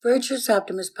Virtuous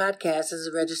Optimist Podcast is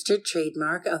a registered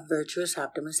trademark of Virtuous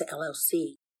Optimist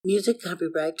LLC. Music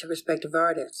copyright to respective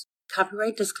artists.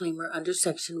 Copyright disclaimer under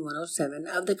Section 107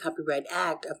 of the Copyright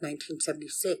Act of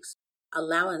 1976.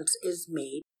 Allowance is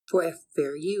made for a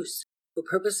fair use for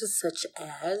purposes such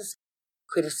as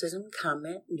criticism,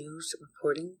 comment, news,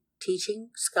 reporting, teaching,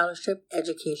 scholarship,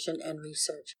 education, and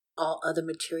research. All other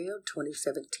material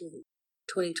 2017.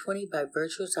 2020 by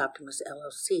Virtuous Optimist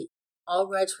LLC. All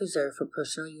rights reserved for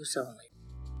personal use only.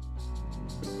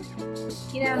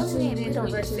 Get down to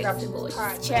Virtuous Optimist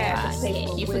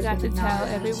Podcast. You forgot to tell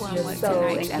everyone what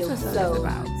tonight's episode is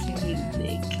about.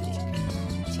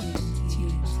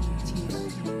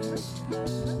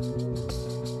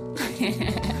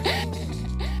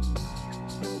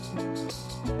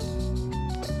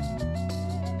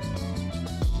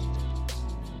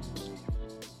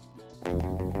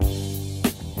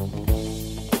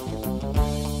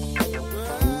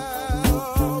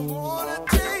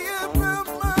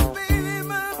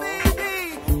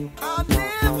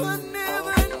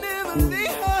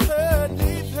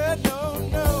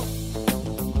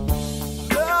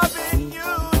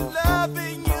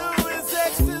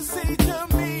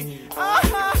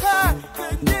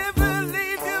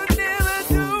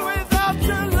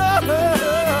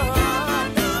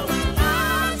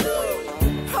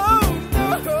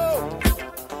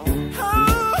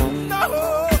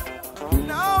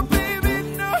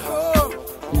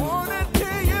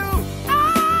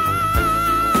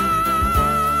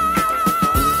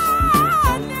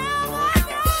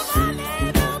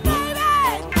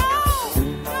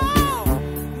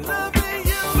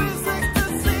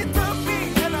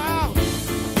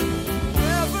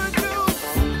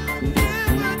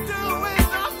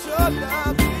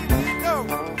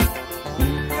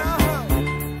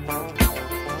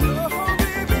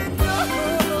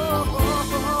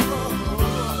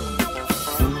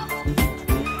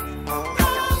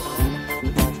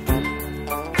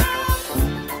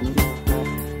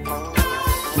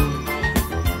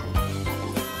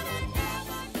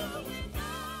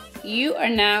 You are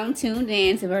now tuned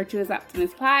in to Virtuous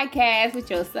Optimist Podcast with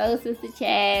your soul sister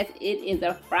Chaz. It is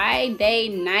a Friday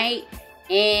night,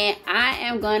 and I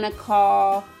am gonna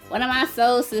call one of my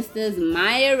soul sisters,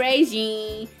 Maya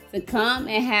Regine, to come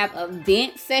and have a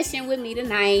vent session with me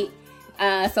tonight.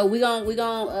 So we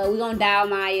gonna dial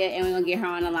Maya and we're gonna get her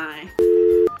on the line.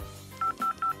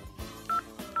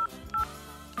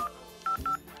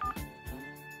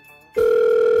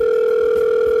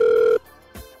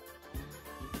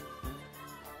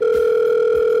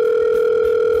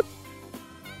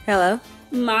 Hello?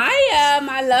 Maya,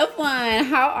 my loved one,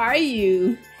 how are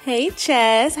you? Hey,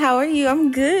 Chaz. How are you?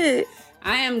 I'm good.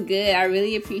 I am good. I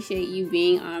really appreciate you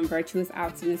being on Virtuous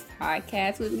Optimist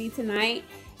Podcast with me tonight.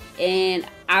 And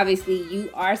obviously, you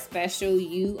are special.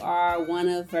 You are one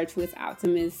of Virtuous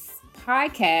Optimist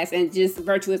Podcasts and just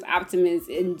Virtuous Optimists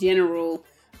in general,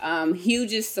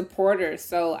 hugest supporters.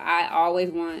 So I always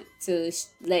want to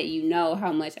let you know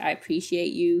how much I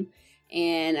appreciate you.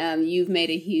 And you've made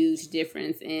a huge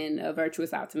difference in a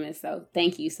Virtuous Optimist. So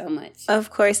thank you so much. Of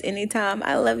course, anytime.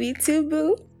 I love you too,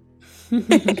 boo.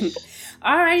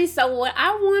 Alrighty, so what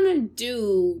I want to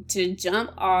do to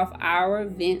jump off our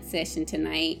event session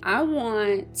tonight, I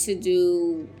want to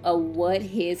do a What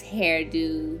His Hair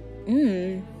Do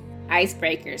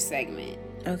icebreaker segment.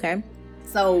 Okay.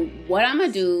 So what I'm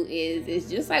going to do is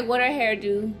just like What Her Hair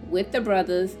Do with the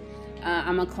brothers.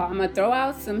 I'm gonna throw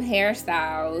out some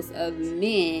hairstyles of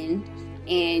men,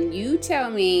 and you tell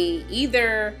me,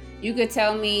 either you could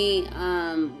tell me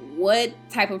what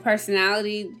type of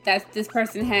personality that this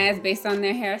person has based on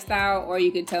their hairstyle, or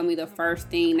you could tell me the first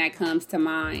thing that comes to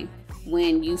mind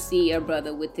when you see a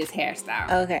brother with this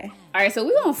hairstyle. Okay. All right, so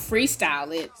we're gonna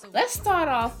freestyle it. Let's start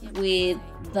off with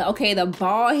the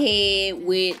bald head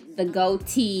with the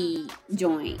goatee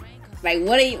joint. Like,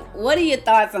 what are your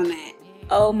thoughts on that?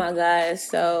 Oh my God.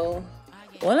 So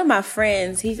one of my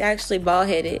friends, he's actually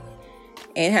bald-headed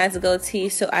and has a goatee.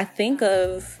 So I think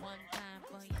of,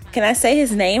 can I say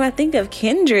his name? I think of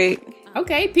Kendrick.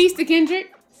 Okay, peace to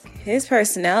Kendrick. His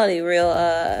personality real,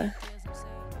 I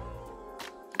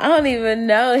don't even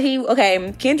know.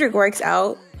 Kendrick works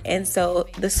out. And so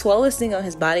the swollest thing on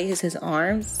his body is his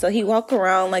arms. So he walk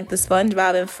around like the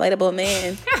SpongeBob inflatable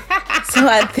man. So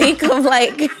I think of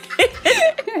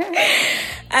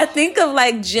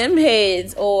like gym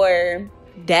heads or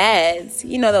dads.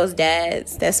 You know those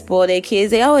dads that spoil their kids.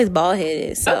 They always bald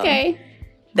headed. So okay.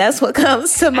 That's what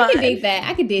comes to mind.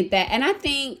 I could dig that. And I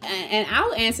think, and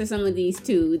I'll answer some of these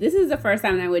too. This is the first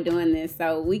time that we're doing this,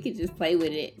 so we could just play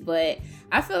with it. But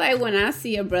I feel like when I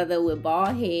see a brother with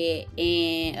bald head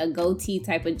and a goatee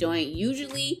type of joint,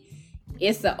 usually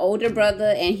it's the older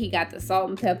brother and he got the salt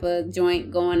and pepper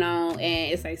joint going on,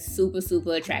 and it's like super,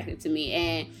 super attractive to me.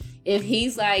 And if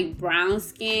he's like brown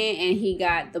skin and he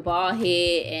got the bald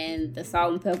head and the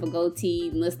salt and pepper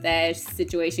goatee mustache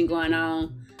situation going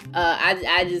on,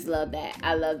 I just love that.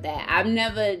 I love that. I've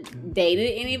never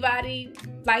dated anybody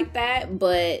like that,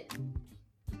 but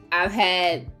I've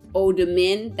had older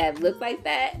men that look like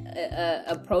that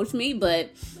approach me. But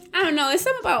I don't know, it's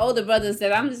something about older brothers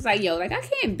that I'm just like, yo, like I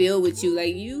can't build with you.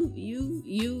 Like you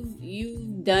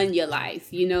done your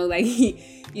life, you know, like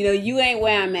you know, you ain't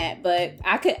where I'm at. But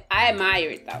I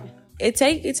admire it though. It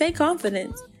take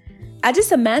confidence. I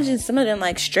just imagine some of them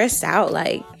like stressed out.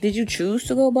 Like, did you choose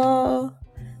to go bald?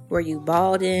 Were you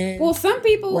balding? Well, some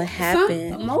people. What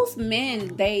happened? Most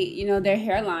men, their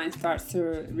hairline starts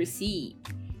to recede,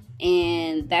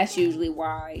 and that's usually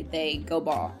why they go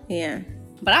bald. Yeah.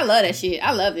 But I love that shit.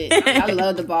 I love it. I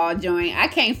love the bald joint. I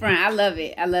can't front. I love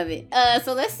it.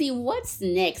 So let's see what's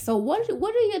next. So what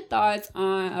are your thoughts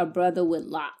on a brother with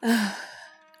locks?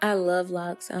 I love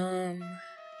locks.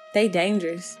 They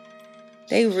dangerous.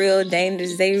 They real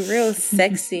dangerous. They real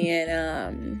sexy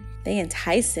and they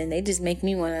enticing. They just make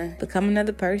me want to become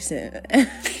another person.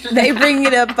 They bring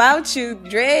it about you.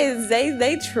 Dreads,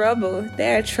 they trouble.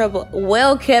 They're trouble.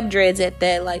 Well kept dreads at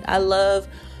that. Like, I love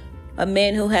a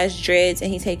man who has dreads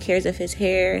and he takes care of his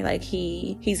hair. Like,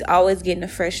 he's always getting a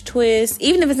fresh twist.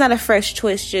 Even if it's not a fresh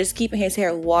twist, just keeping his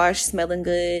hair washed, smelling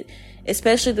good.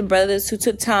 Especially the brothers who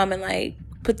took time and like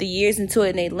put the years into it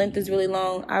and their length is really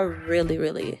long. I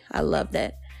love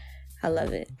that. I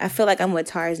love it. I feel like I'm with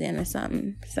Tarzan or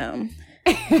something. So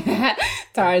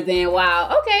Tarzan,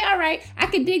 wow. Okay, all right. I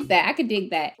could dig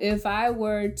that. If I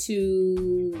were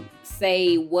to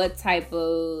say what type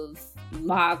of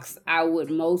locks I would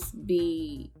most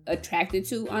be attracted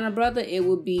to on a brother, it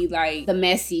would be like the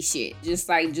messy shit. Just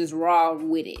raw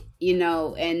with it, you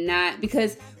know, and not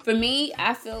because for me,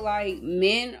 I feel like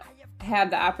men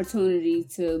have the opportunity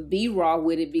to be raw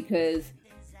with it because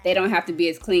they don't have to be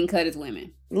as clean cut as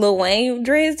women. Lil Wayne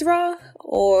dreads raw,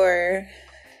 or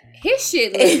his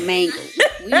shit look mangled.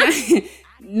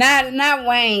 not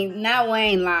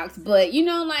Wayne locks, but you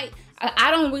know, like I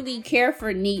don't really care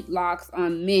for neat locks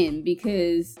on men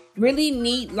because really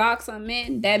neat locks on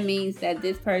men, that means that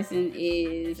this person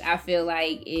I feel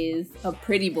like is a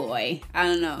pretty boy. I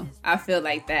don't know. I feel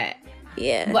like that.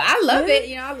 Yeah. But I love it.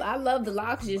 You know, I love the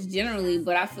locks just generally,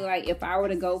 but I feel like if I were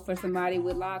to go for somebody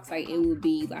with locks, like it would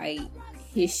be like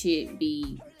his shit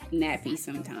be nappy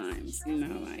sometimes, you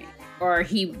know, like, or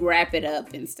he wrap it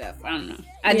up and stuff. I don't know.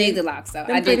 I dig the locks though.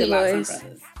 I dig the locks on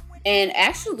brothers. And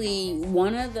actually,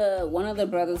 one of the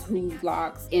brothers whose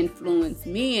locks influenced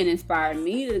me and inspired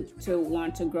me to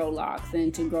want to grow locks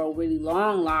and to grow really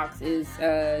long locks is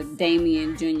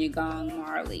Damian Jr. Gong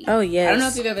Marley. Oh, yes. I don't know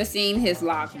if you've ever seen his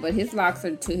locks, but his locks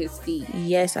are to his feet.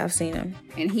 Yes, I've seen him.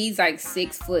 And he's like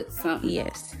 6 foot something.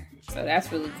 Yes. So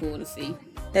that's really cool to see.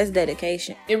 That's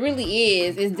dedication. It really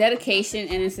is. It's dedication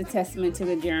and it's a testament to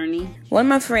the journey. One of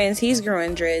my friends, he's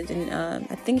growing dreads and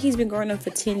I think he's been growing them for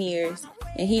 10 years.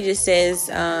 And he just says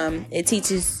it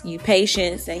teaches you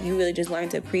patience and you really just learn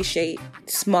to appreciate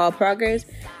small progress.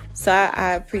 So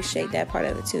I appreciate that part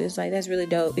of it too. It's like, that's really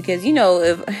dope. Because, you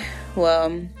know,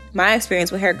 my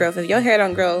experience with hair growth, if your hair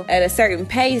don't grow at a certain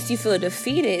pace, you feel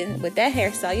defeated. With that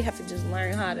hairstyle, you have to just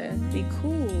learn how to be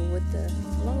cool with the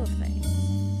flow of things.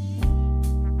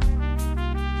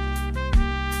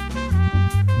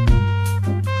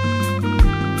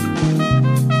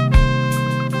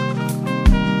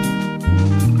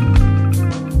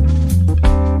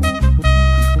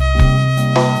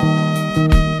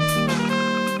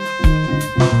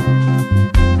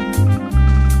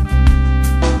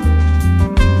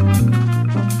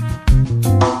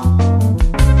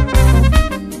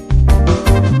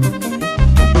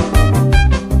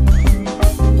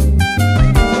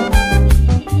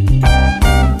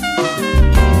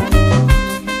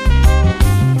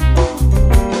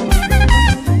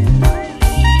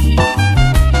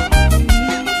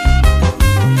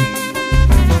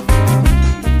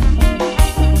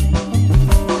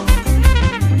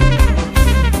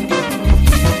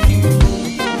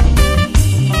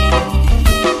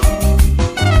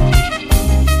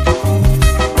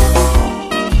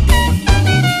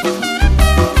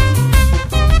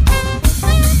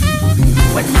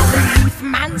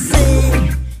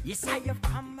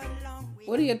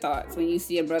 What are your thoughts when you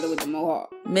see a brother with a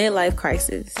mohawk? Midlife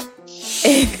crisis.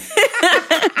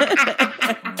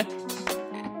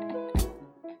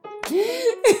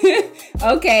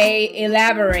 Okay,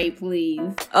 elaborate, please.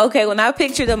 Okay, when I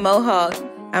picture the mohawk,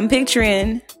 I'm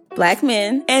picturing black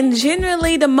men. And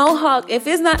generally the mohawk, if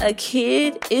it's not a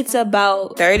kid, it's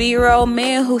about 30-year-old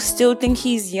man who still think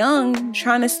he's young,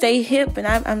 trying to stay hip. And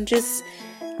I'm just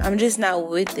not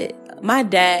with it. My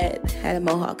dad had a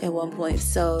mohawk at one point,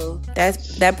 so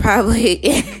that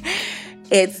probably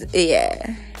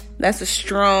that's a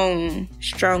strong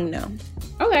no.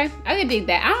 Okay, I can dig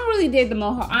that. I don't really dig the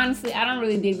mohawk. Honestly, I don't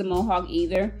really dig the mohawk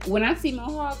either. When I see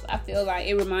mohawks, I feel like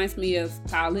it reminds me of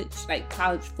college, like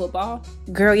college football.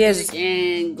 Girl, yes.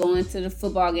 And going to the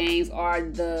football games or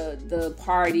the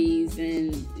parties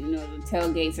and, you know, the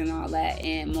tailgates and all that.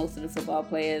 And most of the football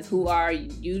players who are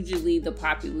usually the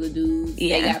popular dudes,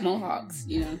 they got mohawks,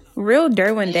 you know. Real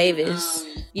Derwin Davis.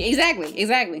 Yeah, exactly.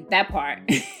 That part.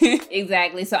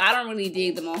 Exactly. So I don't really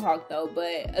dig the mohawk though.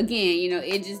 But again, you know,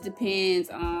 it just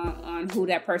depends on who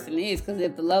that person is, because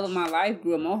if the love of my life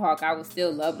grew a mohawk, I would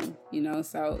still love him, you know.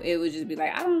 So it would just be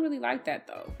like, I don't really like that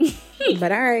though.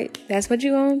 But all right, that's what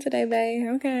you on today, babe.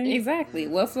 Okay, exactly.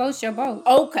 What floats your boat?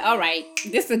 Okay, all right,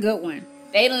 this is a good one.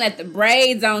 They done let the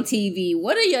braids on TV.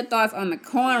 What are your thoughts on the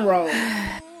cornrows?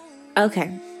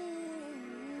 Okay.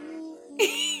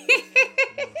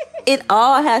 It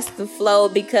all has to flow,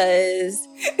 because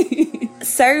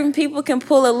certain people can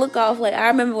pull a look off. Like, I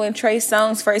remember when Trey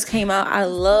Songz first came out, I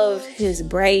loved his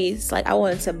braids. Like, I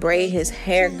wanted to braid his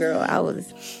hair, girl. I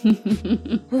was...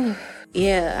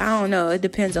 Yeah, I don't know. It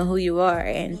depends on who you are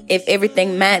and if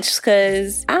everything matches,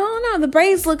 because I don't know. The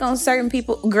braids look on certain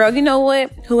people. Girl, you know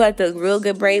what? Who had the real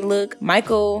good braid look?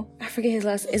 Michael, I forget his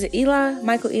last... Is it Eli?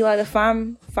 Michael Eli, the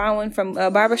fine one from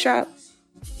Barbershop?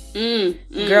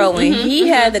 Girl, when he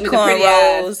had the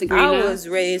cornrows, I was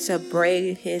ready to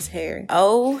braid his hair.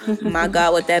 Oh my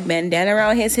God, with that bandana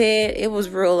around his head, it was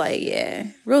real, like,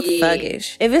 real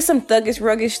thuggish. If it's some thuggish,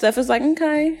 ruggish stuff, it's like,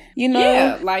 okay, you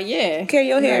know, carry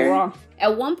your hair.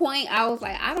 At one point, I was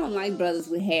like, I don't like brothers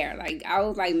with hair. Like, I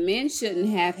was like, men shouldn't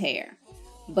have hair.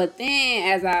 But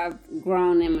then, as I've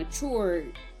grown and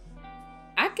matured,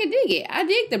 I could dig it. I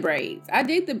dig the braids.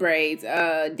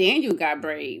 Daniel got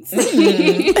braids.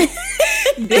 Daniel got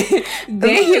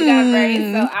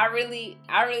braids. So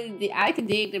I could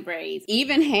dig the braids.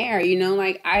 Even hair, you know,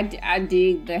 like I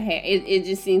dig the hair. It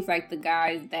just seems like the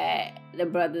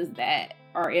brothers that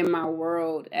are in my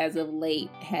world as of late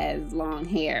has long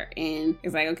hair, and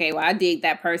it's like, okay, well, I dig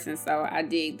that person, so I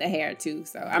dig the hair too.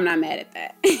 So I'm not mad at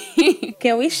that.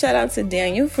 Can we shout out to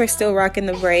Daniel for still rocking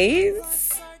the braids?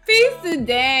 Peace to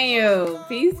Daniel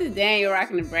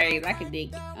rocking the braids. I can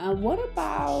dig it. What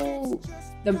about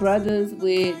the brothers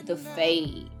with the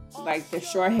fade? Like the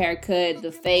short haircut,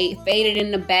 the faded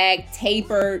in the back,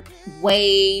 tapered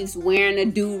waves, wearing a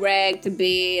do-rag to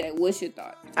bed. Like, what's your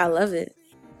thought? I love it.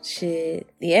 Shit.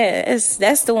 Yeah,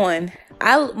 that's the one.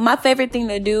 My favorite thing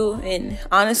to do, and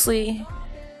honestly,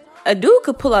 a dude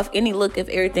could pull off any look if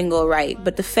everything go right.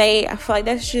 But the fade, I feel like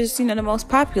that's just, you know, the most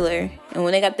popular. And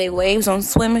when they got their waves on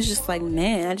swim, it's just like,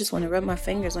 man, I just want to rub my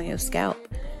fingers on your scalp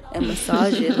and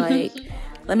massage it. Like,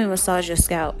 let me massage your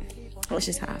scalp. That's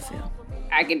just how I feel.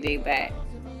 I can dig that.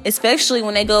 Especially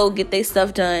when they go get their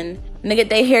stuff done. When they get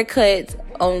their haircut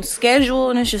on schedule,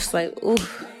 and it's just like, ooh,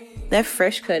 that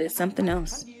fresh cut is something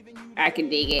else. I can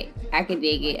dig it. I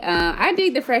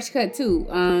dig the fresh cut too.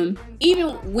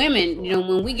 Even women, you know,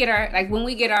 when we get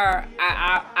our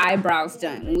eyebrows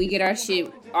done, when we get our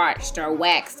shit arched or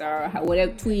waxed or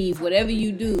whatever, tweezed, whatever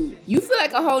you do, you feel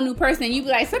like a whole new person. You be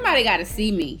like, somebody got to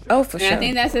see me. Oh, for sure. I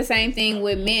think that's the same thing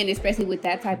with men, especially with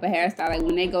that type of hairstyle. Like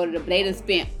when they go to they done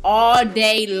spent all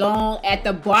day long at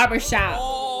the barbershop.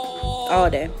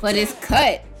 All day. For this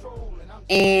cut.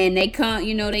 And they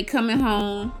coming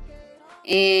home.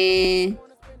 And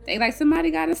they like, somebody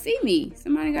gotta see me.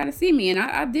 And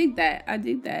I dig that.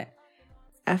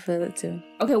 I feel it too.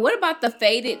 Okay, what about the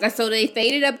faded? So they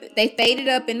faded up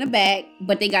in the back,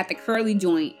 but they got the curly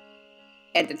joint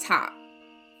at the top.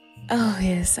 Oh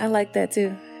yes, I like that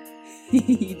too.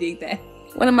 You dig that?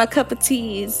 One of my cup of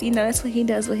teas. You know, that's what he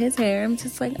does with his hair. I'm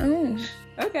just like, oh.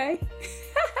 Okay.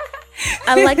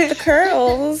 I like the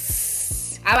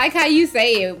curls. I like how you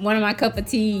say it. One of my cup of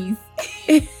teas.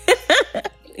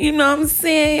 You know what I'm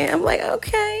saying? I'm like,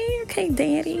 okay,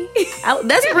 daddy.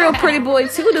 That's a real pretty boy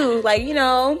too, dude. Like, you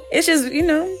know, it's just, you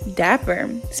know, dapper.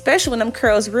 Especially when them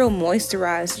curls real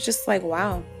moisturized. It's just like,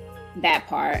 wow. That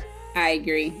part. I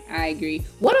agree.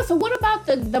 What about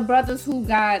the brothers who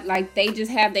got, like, they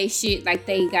just have their shit, like,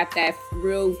 they got that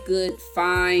real good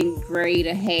fine grade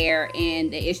of hair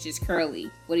and it's just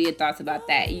curly? What are your thoughts about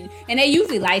that? And they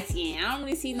usually light skin. I don't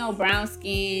really see no brown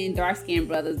skin, dark skin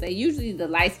brothers. They usually the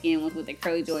light skin ones with the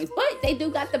curly joints, but they do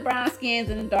got the brown skins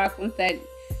and the dark ones that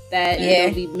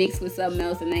be mixed with something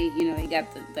else, and they got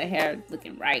the hair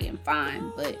looking right and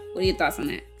fine. But what are your thoughts on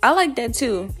that? I like that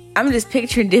too. I'm just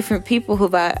picturing different people who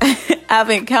I've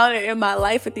encountered in my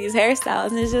life with these hairstyles,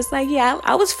 and it's just like, yeah,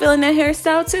 I was feeling that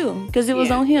hairstyle too because it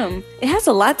was on him. It has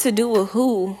a lot to do with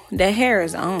who the hair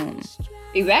is on.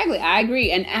 Exactly, I agree,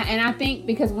 and I think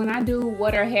because when I do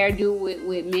what her hair do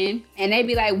with men, and they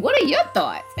be like, "What are your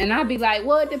thoughts?" and I'll be like,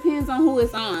 "Well, it depends on who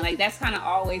it's on." Like that's kind of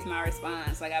always my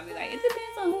response. Like I'll be like, "It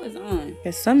depends on who it's on."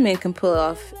 Because some men can pull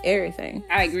off everything.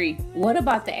 I agree. What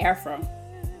about the afro?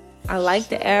 I like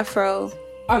the afro.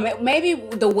 Or maybe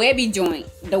the Webby joint,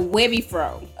 the Webby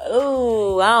fro.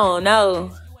 Ooh, I don't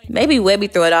know. Maybe Webby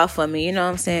throw it off for me. You know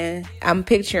what I'm saying? I'm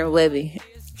picturing Webby.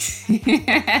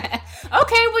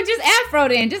 Okay, well, just afro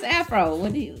then. Just afro.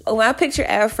 What do you? When I picture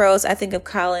afros, I think of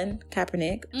Colin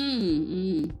Kaepernick.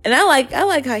 And I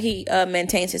like how he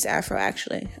maintains his afro.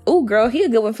 Actually, ooh, girl, he a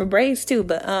good one for braids too.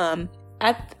 But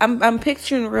I'm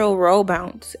picturing real roll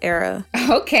bounce era.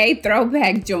 Okay,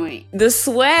 throwback joint. The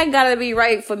swag gotta be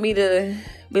right for me to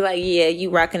be like, yeah, you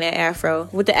rocking that afro.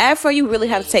 With the afro, you really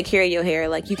have to take care of your hair.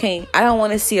 Like you can't. I don't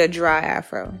want to see a dry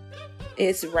afro.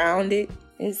 It's rounded.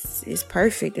 It's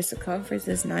perfect. The circumference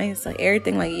is nice. Like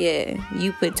everything, like, yeah,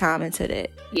 you put time into that.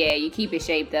 Yeah, you keep it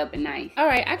shaped up and nice. All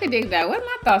right, I could dig that. What are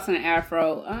my thoughts on the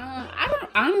afro?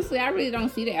 I really don't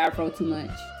see the afro too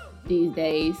much these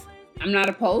days. I'm not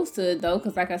opposed to it though,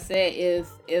 because like I said,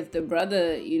 if the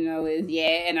brother, is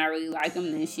and I really like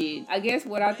him, then shit. I guess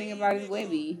what I think about is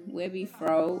Webby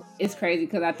fro. It's crazy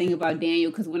because I think about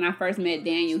Daniel, because when I first met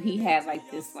Daniel, he had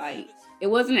like this like. It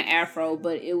wasn't an afro,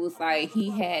 but it was like he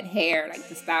had hair, like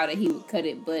the style that he would cut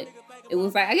it. But it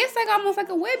was like, I guess like almost like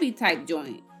a Webby type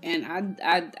joint. And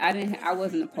I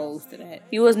wasn't opposed to that.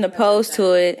 You wasn't opposed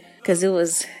to it because it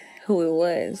was who it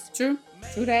was. True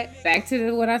that. Back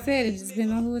to what I said, it just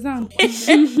depends on who it's on.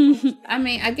 I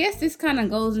mean, I guess this kind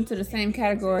of goes into the same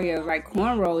category of like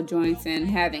cornrow joints and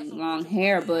having long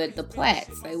hair, but the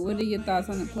plaits. Like, what are your thoughts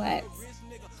on the plaits?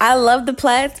 I love the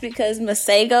plaits because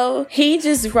Masego, he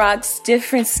just rocks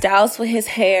different styles with his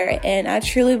hair, and I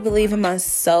truly believe in my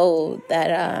soul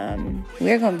that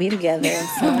we're gonna be together.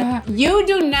 So. You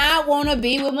do not want to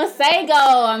be with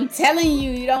Masego. I'm telling you,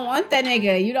 you don't want that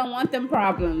nigga. You don't want them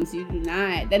problems. You do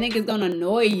not. That nigga's gonna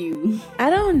annoy you.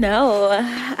 I don't know.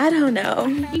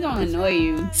 He gonna annoy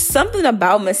you. Something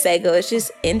about Masego, it just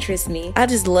interests me. I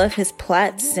just love his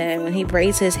plaits, and when he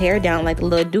braids his hair down like the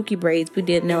little dookie braids we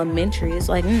did in elementary, it's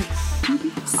like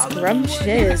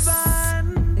scrumptious.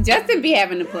 Justin be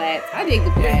having the plaits. I dig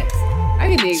the plaits. I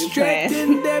can dig the plaits.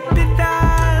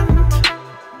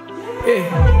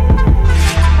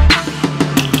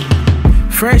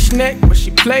 Fresh neck, but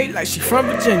she played like she from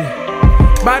Virginia.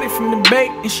 Body from the Bay,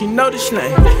 and she know the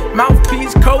slang.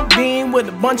 Mouthpiece, codeine with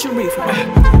a bunch of reefer.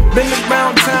 Been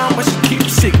around town, but she keep it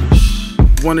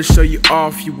secret. Wanna show you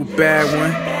off, you a bad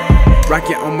one. Rock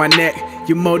it on my neck.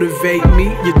 You motivate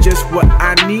me, you're just what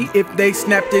I need. If they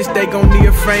snap this, they gon' need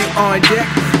a frame on deck.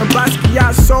 I'm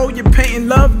Basquiat soul, you're painting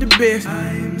love the best.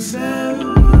 I'm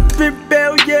so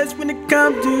rebellious when it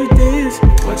comes to this.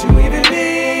 What you even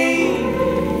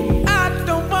mean? I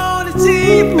don't wanna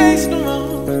see your face no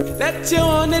more. That you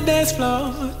on the dance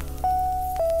floor.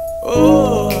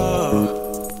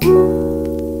 Oh,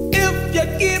 if you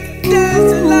keep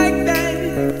dancing like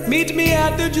that, meet me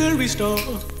at the jewelry store.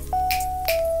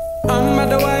 I'm about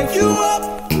to wipe you up.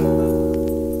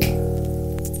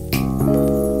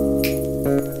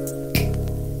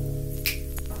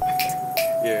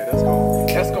 Yeah,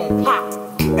 that's gon'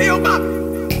 pop. Hey, yo, Bobby,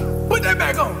 put that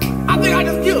back on. I think I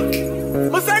just killed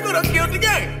it. Masego done killed the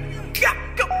game. Yeah,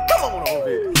 come on over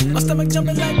here. My stomach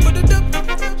jumping like put a dip,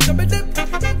 jump a dip,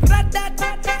 that,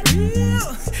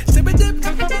 yeah, sip a dip,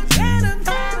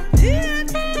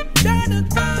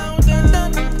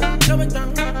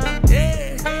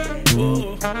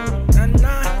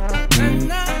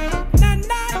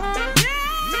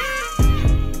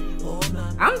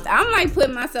 I'm like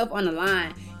putting myself on the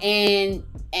line, and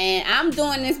I'm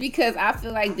doing this because I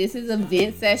feel like this is a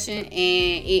vent session, and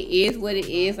it is what it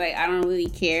is. Like I don't really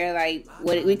care, like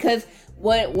because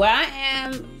what I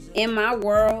am in my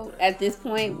world at this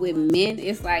point with men,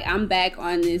 it's like I'm back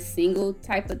on this single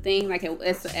type of thing. Like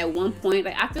at one point,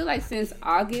 like I feel like since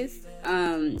August,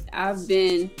 I've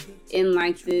been in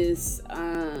like this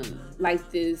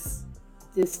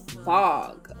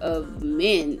fog of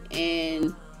men,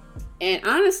 and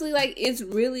honestly, like it's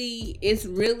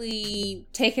really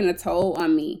taking a toll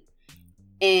on me.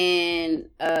 And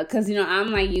because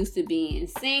I'm like used to being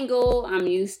single, I'm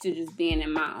used to just being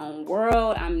in my own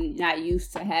world. I'm not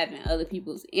used to having other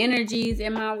people's energies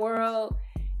in my world.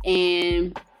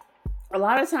 And a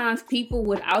lot of times people,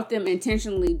 without them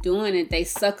intentionally doing it, they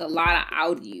suck a lot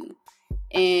out of you.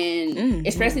 And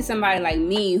especially somebody like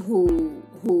me who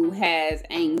has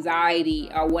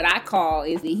anxiety, or what I call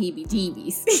is the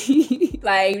heebie-jeebies.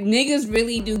 Like, niggas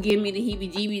really do give me the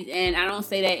heebie-jeebies, and I don't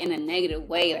say that in a negative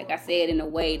way. Like, I say it in a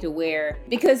way to where,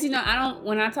 because,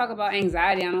 when I talk about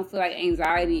anxiety, I don't feel like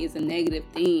anxiety is a negative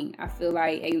thing. I feel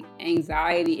like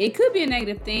anxiety, it could be a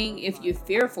negative thing if you're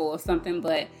fearful of something,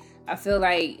 but I feel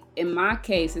like in my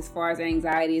case, as far as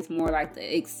anxiety, it's more like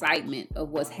the excitement of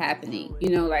what's happening.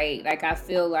 Like I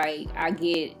feel like I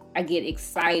get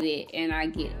excited and I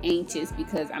get anxious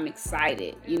because I'm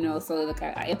excited. So like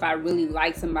if I really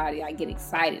like somebody, I get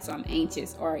excited, so I'm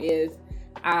anxious. Or if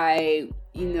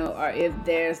or if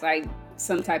there's like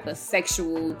some type of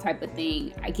sexual type of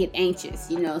thing, I get anxious.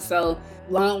 So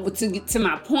to get to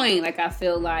my point, like I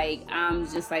feel like I'm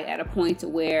just like at a point to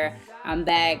where I'm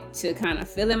back to kind of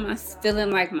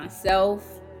feeling like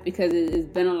myself, because it's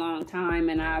been a long time,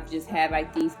 and I've just had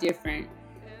like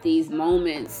these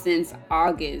moments since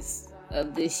August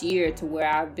of this year to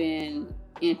where I've been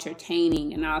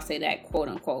entertaining, and I'll say that quote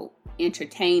unquote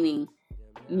entertaining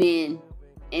men,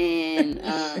 and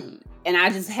and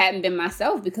I just hadn't been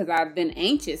myself because I've been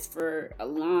anxious for a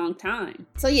long time.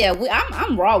 So yeah,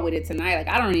 I'm raw with it tonight. Like,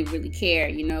 I don't even really care,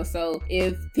 So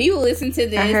if people listen to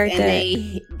this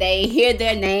and they hear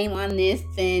their name on this,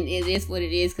 then it is what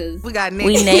it is. Because we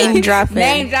name dropping,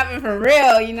 name dropping for real.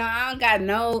 I don't got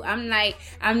no. I'm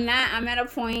at a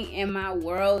point in my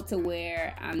world to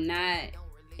where I'm not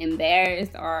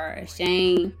embarrassed or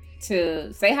ashamed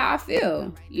to say how I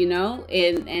feel,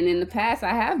 and in the past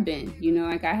I have been,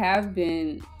 like I have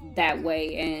been that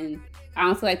way, and I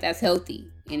don't feel like that's healthy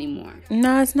anymore.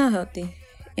 No, it's not healthy.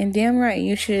 And damn right,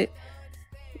 you should.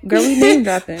 Girl, we name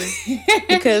dropping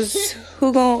because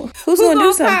who's gonna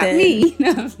do something? Me?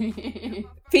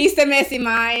 Peace to Messy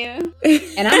Maya.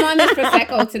 And I'm on this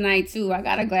Prosecco tonight too. I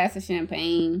got a glass of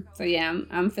champagne, so yeah,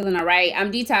 I'm feeling all right.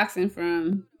 I'm detoxing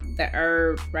from the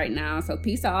herb right now, so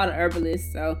peace to all the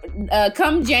herbalists. So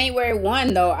come January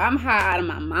 1 though, I'm high out of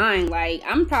my mind. Like,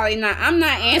 I'm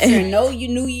not answering no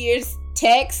New Year's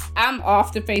text. I'm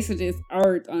off the face of this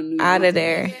earth on New Year's. Out of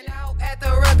there. At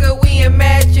the rucker, we in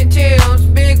matching Tim's.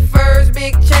 Big furs,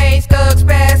 big chains, thugs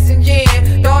passing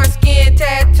gin. Dark skin,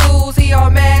 tattoos, he all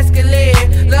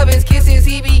masculine. Love his kisses,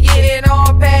 he be getting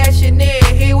all passionate.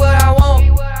 He what I want,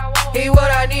 he what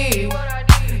I need.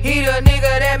 He the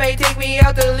nigga that may take me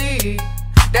out the league.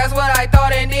 That's what I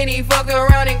thought, and then he fucked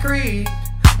around and creeped.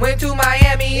 Went to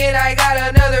Miami and I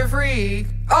got another freak.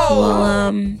 Oh, well,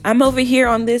 I'm over here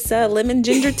on this lemon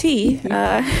ginger tea,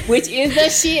 which is the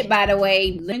shit, by the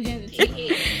way. Lemon ginger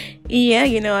tea. Yeah,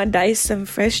 I diced some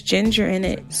fresh ginger in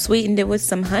it, sweetened it with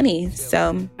some honey.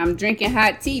 So I'm drinking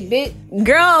hot tea, bitch.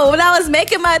 Girl, when I was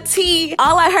making my tea,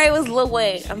 all I heard was Lil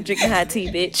Wayne. I'm drinking hot tea,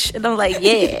 bitch, and I'm like,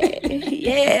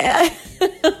 yeah.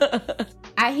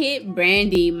 I hit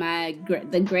Brandy,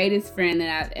 the greatest friend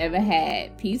that I've ever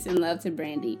had. Peace and love to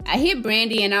Brandy. I hit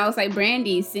Brandy and I was like,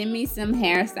 Brandy, send me some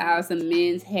hairstyles, some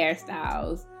men's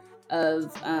hairstyles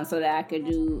of so that I could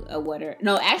do a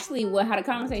how the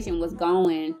conversation was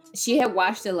going. She had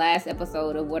watched the last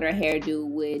episode of What Her Hair Do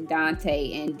with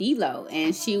Dante and D-Lo,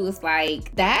 and she was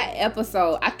like, that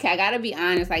episode, I gotta be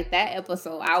honest, like that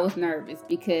episode, I was nervous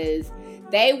because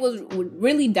they was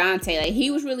really Dante, like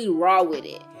he was really raw with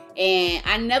it. And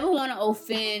I never want to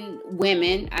offend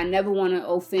women. I never want to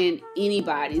offend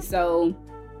anybody. So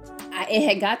it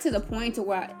had got to the point to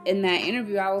where in that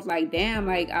interview, I was like, damn,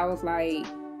 I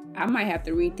might have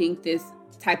to rethink this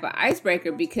type of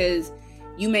icebreaker, because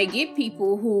you may get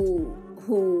people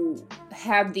who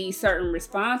have these certain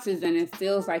responses and it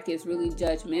feels like it's really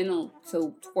judgmental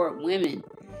toward women.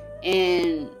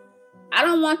 And I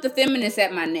don't want the feminists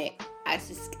at my neck.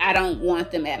 I don't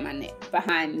want them at my neck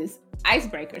behind this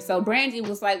icebreaker. So Brandy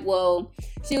was like,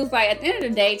 she was like, at the end of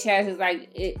the day, Chaz is like,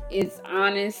 it's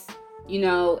honest,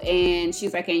 and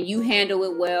she's like, and you handle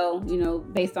it well,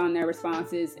 based on their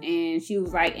responses. And she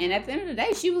was like, and at the end of the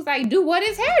day, she was like, do what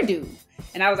his hair do.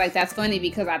 And I was like, that's funny,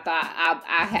 because I thought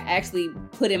I had actually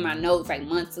put in my notes like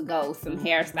months ago some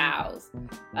hairstyles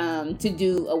to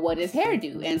do a what his hair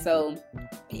do. And so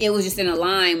it was just in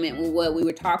alignment with what we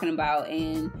were talking about.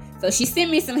 And so she sent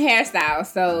me some hairstyles.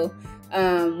 So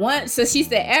So she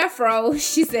said afro.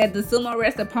 She said the sumo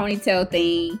wrestler ponytail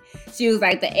thing. She was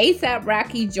like the ASAP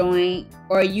Rocky joint,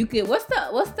 or you could what's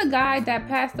the guy that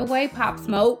passed away? Pop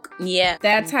Smoke. Yeah,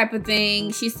 that type of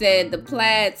thing. She said the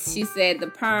plaits. She said the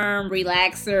perm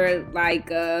relaxer, like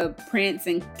Prince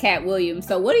and Cat Williams.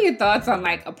 So what are your thoughts on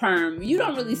like a perm? You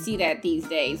don't really see that these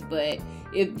days, but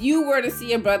if you were to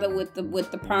see a brother with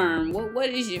the perm, what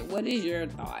is your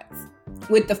thoughts?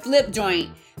 With the flip joint,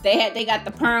 they got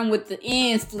the perm with the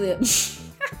ends flipped.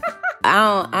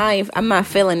 I'm not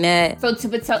feeling that. So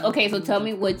tell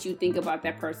me what you think about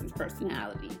that person's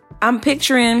personality. I'm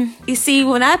picturing, you see,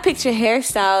 when I picture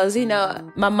hairstyles, you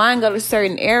know, my mind goes to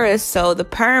certain eras. So the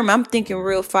perm, I'm thinking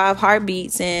real 5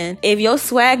 Heartbeats. And if your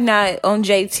swag not on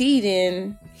JT,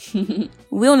 then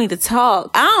we don't need to talk.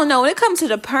 I don't know. When it comes to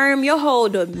the perm, your whole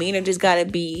demeanor just gotta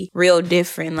be real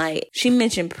different. Like, she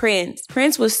mentioned Prince.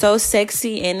 Prince was so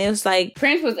sexy, and it was like...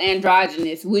 Prince was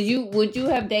androgynous. Would you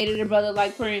have dated a brother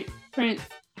like Prince?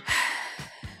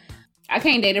 I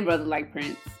can't date a brother like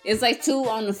Prince. It's like 2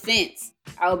 on the fence.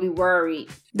 I would be worried.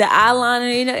 The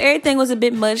eyeliner, you know, everything was a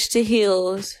bit much to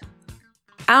heels.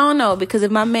 I don't know, because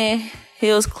if my man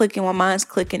heels clicking, my mind's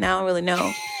clicking, I don't really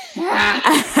know.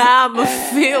 I'm a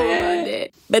feel about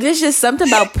that. But it's just something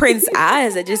about Prince's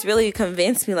eyes that just really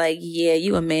convinced me, like, yeah,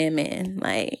 you a man.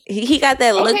 Like, he got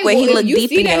that look where he looked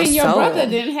deep in your soul. If you see that in your brother,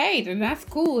 then that's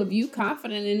cool. If you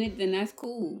confident in it, then that's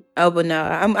cool. Oh, but no,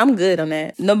 I'm good on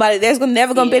that. There's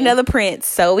never gonna be another Prince,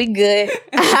 so we good.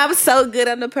 I'm so good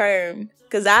on the perm.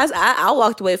 Because I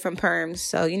walked away from perms,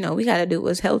 so, you know, we got to do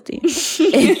what's healthy.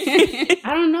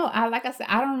 I don't know. Like I said,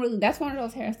 I don't really, that's one of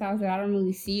those hairstyles that I don't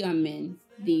really see on men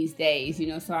these days, you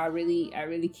know, so I really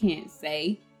can't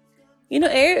say. You know,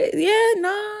 no,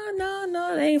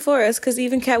 it ain't for us, because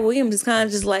even Cat Williams is kind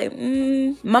of just like,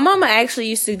 My mama actually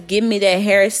used to give me that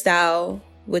hairstyle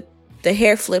with the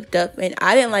hair flipped up, and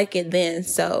I didn't like it then,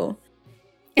 so...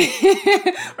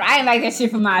 I ain't like that shit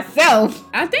for myself.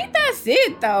 I think that's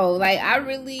it though. Like, I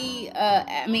really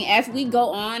as we go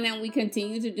on and we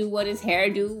continue to do What Is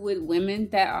Hairdo with women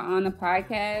that are on the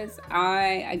podcast,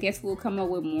 I guess we'll come up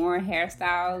with more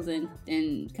hairstyles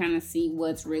and kind of see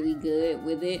what's really good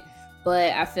with it.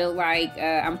 But I feel like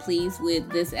I'm pleased with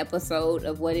this episode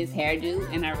of What Is Hairdo,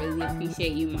 and I really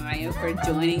appreciate you, Maya, for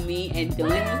joining me and doing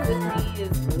this with me.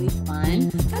 It's really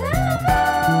fun.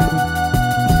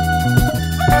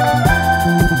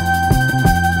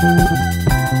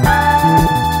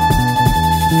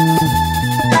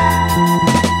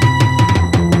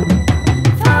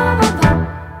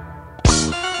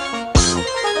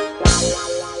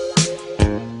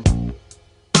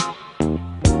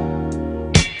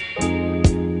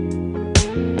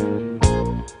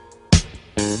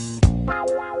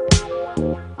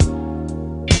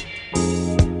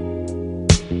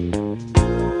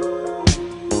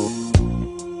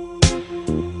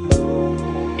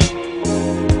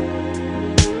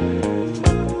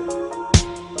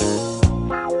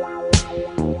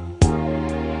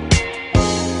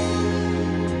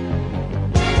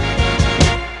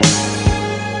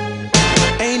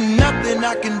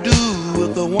 I can do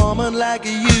with a woman like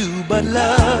you but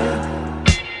love.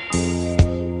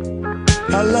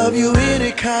 I love you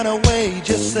any kind of way,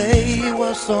 just say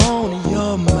what's on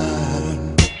your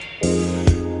mind.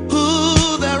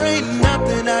 Ooh, there ain't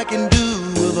nothing I can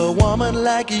do with a woman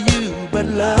like you but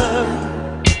love.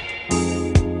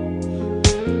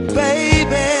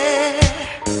 Baby,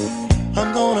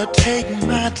 I'm gonna take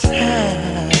my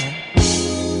time.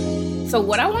 So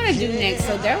what I want to do next,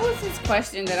 so there was this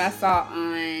question that I saw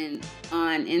on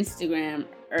Instagram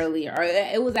earlier, or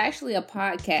it was actually a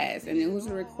podcast, and it was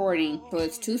a recording. So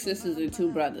it's 2 sisters and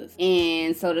 2 brothers,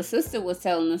 and so the sister was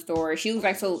telling the story. She was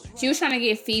like, so she was trying to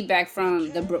get feedback from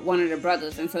one of the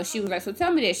brothers, and so she was like, so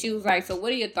tell me this. She was like, so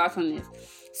what are your thoughts on this?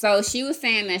 So she was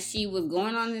saying that she was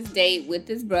going on this date with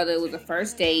this brother. It was a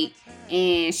first date.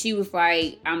 And she was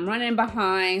like, I'm running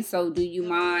behind. So do you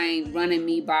mind running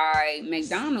me by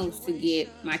McDonald's to get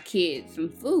my kids some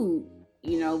food,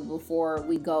 you know, before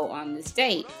we go on this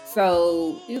date?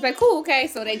 So he was like, cool, okay.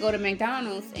 So they go to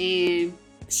McDonald's and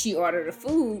she ordered the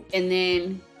food. And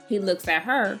then he looks at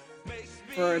her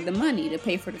for the money to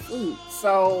pay for the food.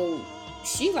 So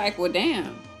she like, well,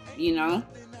 damn, you know.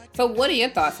 So what are your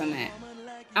thoughts on that?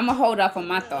 I'm going to hold off on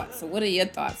my thoughts. So what are your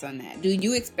thoughts on that? Do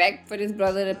you expect for this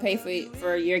brother to pay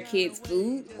for your kids'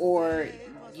 food, or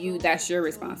that's your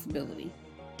responsibility?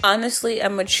 Honestly, a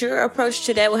mature approach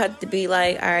to that would have to be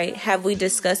like, all right, have we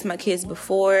discussed my kids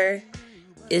before?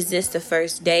 Is this the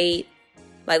first date?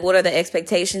 Like, what are the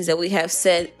expectations that we have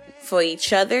set for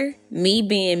each other? Me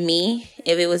being me,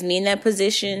 if it was me in that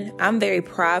position, I'm very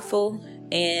prideful,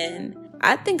 and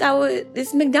I think I would.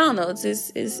 It's McDonald's.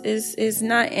 It's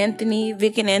not Anthony,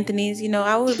 Vic and Anthony's. You know,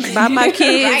 I would buy my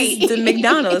kids the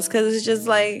McDonald's because it's just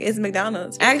like it's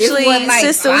McDonald's. Actually, like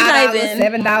sister, we not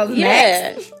even $7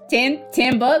 max. $10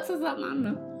 or something. I don't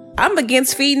know. I'm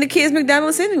against feeding the kids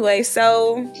McDonald's anyway,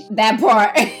 so that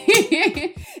part.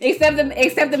 except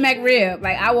the McRib.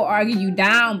 Like, I will argue you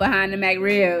down behind the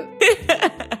McRib.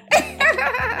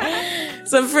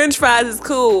 Some French fries is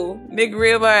cool.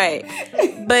 McRib, all right.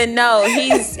 But no,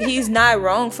 he's not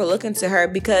wrong for looking to her,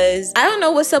 because I don't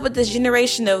know what's up with this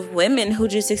generation of women who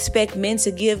just expect men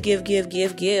to give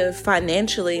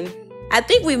financially. I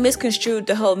think we misconstrued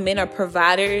the whole men are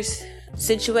providers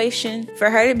situation. For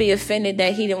her to be offended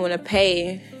that he didn't want to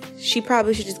pay, she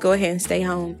probably should just go ahead and stay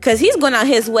home, because he's going out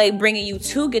his way bringing you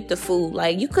to get the food.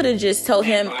 Like, you could have just told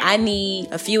him, I need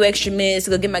a few extra minutes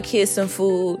to go get my kids some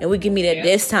food and we can meet at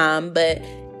this time. But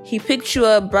he picked you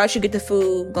up, brought you get the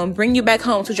food, gonna bring you back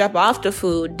home to drop off the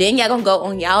food, then y'all gonna go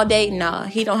on y'all date. Nah,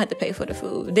 he don't have to pay for the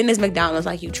food. Then it's McDonald's.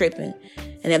 Like, you tripping.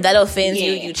 And if that offends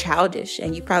you childish,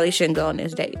 and you probably shouldn't go on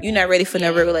this date. You're not ready for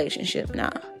no real relationship. Nah.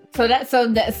 So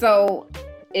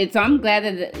I'm glad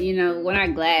that, you know, we're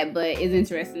not glad, but it's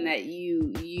interesting that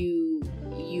you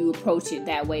approach it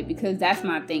that way, because that's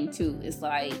my thing too. It's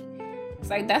like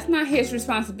that's not his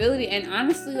responsibility. And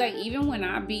honestly, like, even when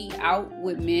I be out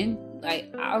with men,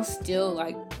 like, I'll still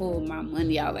like pull my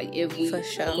money out. Like, if we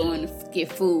going to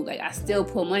get food, like, I still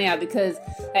pull money out, because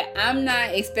like, I'm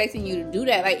not expecting you to do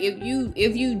that. Like, if you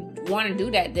want to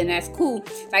do that, then that's cool.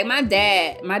 Like, my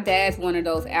dad's one of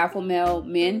those alpha male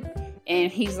men,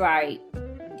 and he's like,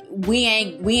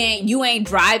 you ain't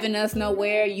driving us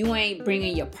nowhere, you ain't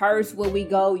bringing your purse where we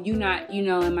go, you not, you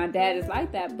know. And my dad is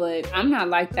like that, but I'm not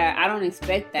like that. I don't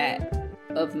expect that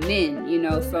of men, you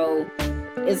know. So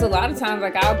it's a lot of times,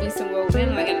 like, I'll be somewhere with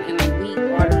him, like, and like, we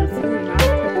ordering food, and I'll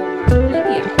pull my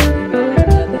money out, you know,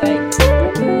 and they'll be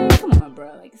like, come on,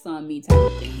 bro, like, it's on me type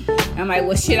of thing. And I'm like,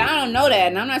 well, shit, I don't know that,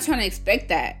 and I'm not trying to expect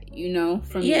that, you know,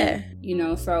 from you, you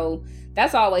know. So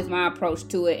that's always my approach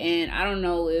to it. And I don't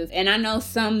know and I know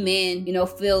some men, you know,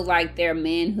 feel like their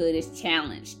manhood is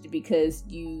challenged because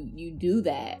you do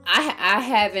that. I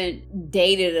haven't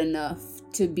dated enough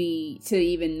to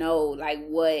even know, like,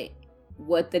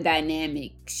 what the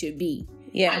dynamic should be.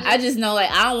 Yeah. I just know,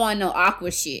 like, I don't want no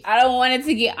awkward shit. I don't want it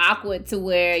to get awkward to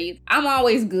where I'm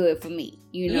always good for me,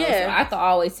 you know. Yeah. So I can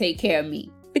always take care of me.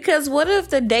 Because what if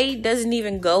the date doesn't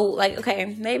even go, like,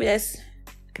 okay, maybe that's,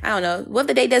 I don't know. What if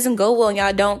the date doesn't go well and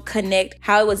y'all don't connect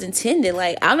how it was intended?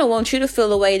 Like, I don't want you to feel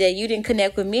the way that you didn't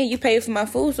connect with me and you paid for my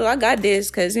food, so I got this,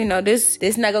 because, you know, this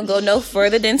not gonna go no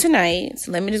further than tonight.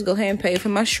 So let me just go ahead and pay for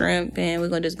my shrimp, and we're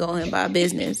gonna just go ahead and buy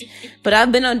business. But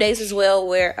I've been on dates as well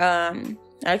where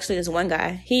actually, there's one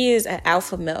guy. He is an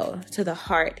alpha male to the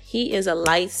heart. He is a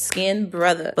light-skinned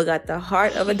brother, but got the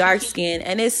heart of a dark skin.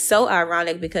 And it's so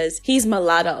ironic because he's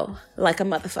mulatto like a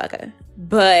motherfucker.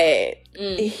 But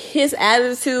his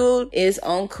attitude is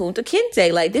on Kunta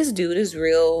Kinte. Like, this dude is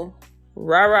real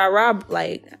rah,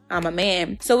 like, I'm a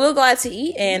man. So we'll go out to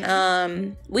eat,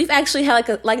 and we've actually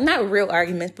had like not real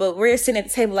arguments, but we're sitting at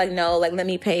the table like, no, like, let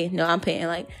me pay. No, I'm paying.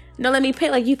 Like, no, let me pay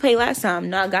like you paid last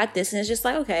time. No, I got this. And it's just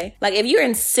like, okay. Like, if you're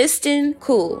insisting,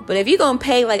 cool. But if you're going to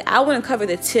pay, like, I want to cover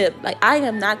the tip. Like, I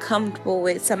am not comfortable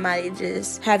with somebody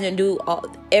just having to do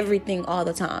everything all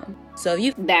the time. So if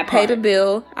you pay the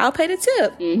bill, I'll pay the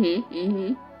tip.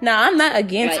 Now, I'm not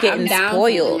against like, getting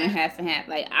spoiled. Half and half.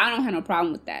 Like, I don't have no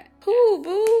problem with that. Cool,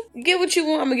 boo. Get what you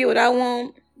want. I'm going to get what I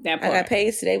want. That part. I got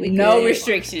paid today. No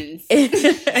restrictions.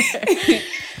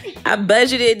 I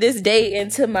budgeted this date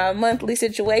into my monthly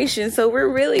situation, so we're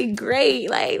really great.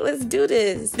 Like, let's do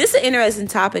this. This is an interesting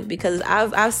topic because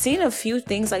I've seen a few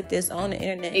things like this on the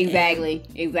internet. Exactly.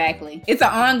 It's an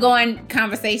ongoing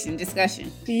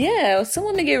discussion. Yeah, some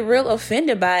women get real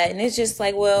offended by it, and it's just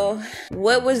like, well,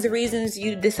 what was the reasons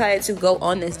you decided to go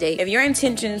on this date? If your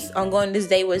intentions on going on this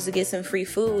date was to get some free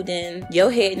food, then your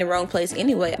head in the wrong place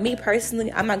anyway. Me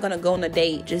personally, I'm not gonna go on a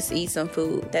date just to eat some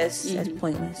food. That's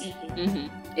pointless.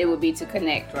 It would be to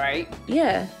connect, right?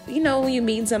 Yeah. You know, when you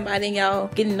meet somebody and y'all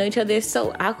getting to know each other, it's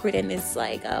so awkward, and it's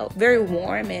like a very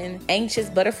warm and anxious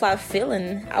butterfly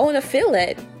feeling. I want to feel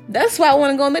that. That's why I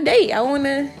want to go on the date. I want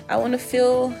to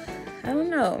feel, I don't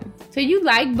know. So you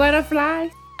like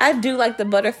butterflies? I do like the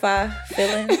butterfly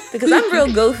feeling because I'm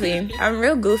real goofy. I'm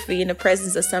real goofy in the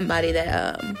presence of somebody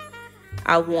that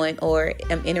I want or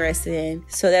am interested in.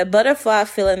 So that butterfly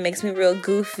feeling makes me real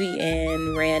goofy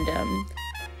and random.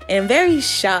 And very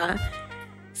shy.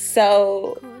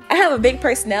 So I have a big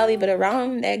personality, but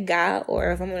around that guy,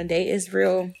 or if I'm on a date, it's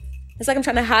real It's like I'm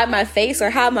trying to hide my face or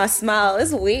hide my smile.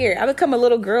 It's weird. I become a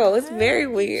little girl. It's very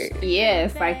weird. Yeah,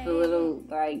 it's like the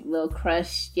little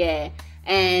crush. Yeah.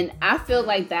 And I feel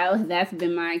like that's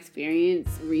been my experience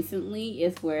recently,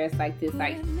 is where it's like this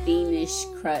like fiendish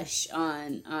crush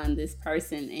on this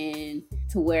person, and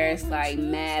to where it's like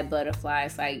mad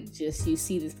butterflies, like just you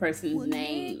see this person's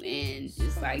name and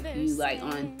it's like you like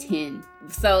on 10.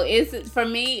 So for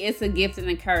me it's a gift and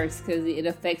a curse, because it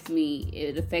affects me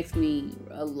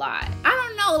a lot. I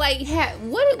don't know, like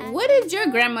what did your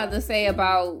grandmother say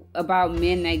about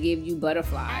men that give you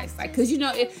butterflies? Like, because I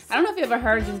don't know if you ever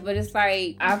heard this, but it's like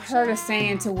I've heard a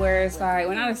saying to where it's like,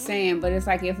 well, not a saying, but it's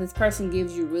like if this person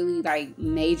gives you really like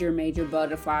major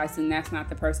butterflies, then that's not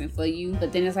the person for you.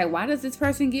 But then it's like, why does this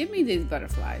person give me these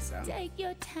butterflies? So take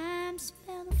your time,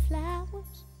 smell the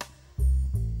flowers.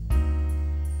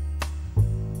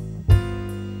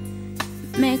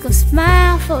 Make a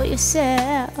smile for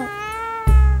yourself.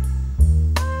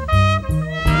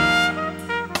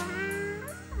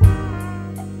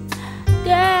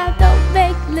 Girl, don't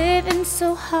make living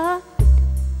so hard.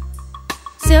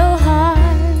 So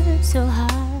hard, so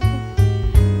hard.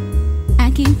 I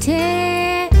keep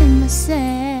telling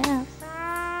myself.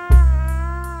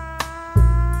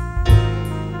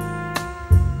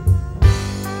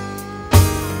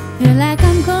 Feel like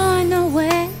I'm going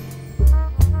nowhere.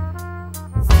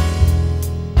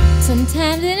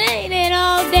 Sometimes it ain't at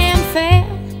all damn fair.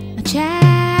 A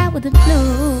child with the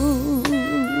blues.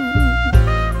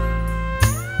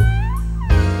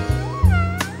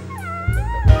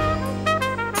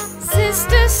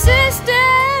 Sisters,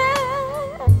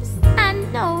 I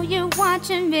know you're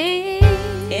watching me.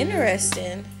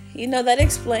 Interesting. That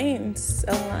explains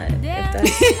a lot.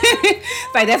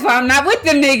 Like, that's why I'm not with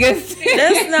them niggas.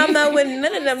 I'm not with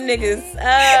none of them niggas.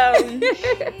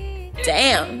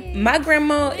 Damn. My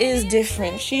grandma is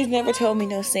different. She's never told me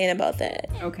no saying about that.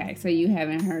 Okay, so you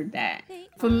haven't heard that.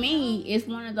 For me, it's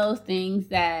one of those things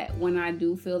that when I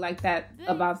do feel like that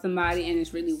about somebody, and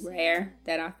it's really rare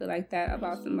that I feel like that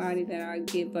about somebody, that I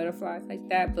get butterflies like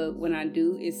that, but when I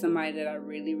do, it's somebody that I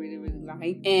really, really, really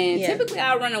like. And typically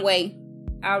I'll run away.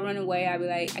 I'll be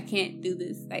like, I can't do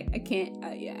this. Like, I can't.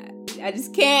 I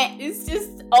just can't. It's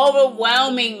just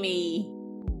overwhelming me.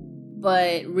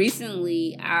 But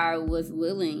recently, I was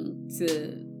willing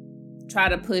to try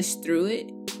to push through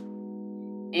it.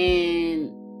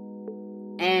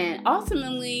 And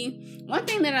ultimately, one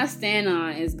thing that I stand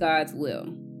on is God's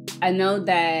will. I know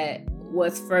that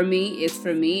what's for me is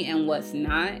for me, and what's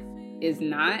not is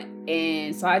not.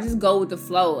 And so I just go with the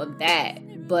flow of that.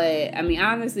 But, I mean,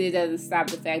 honestly, it doesn't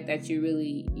stop the fact that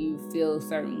you feel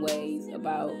certain ways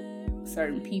about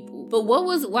certain people. But where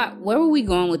were we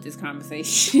going with this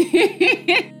conversation?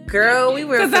 Girl, we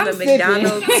were from the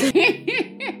McDonald's.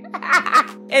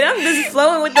 And I'm just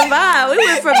flowing with the vibe. We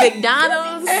went from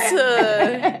McDonald's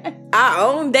to our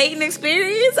own dating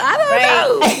experience. I don't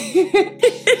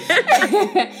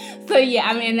know. So yeah,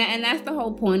 I mean, and that's the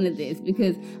whole point of this,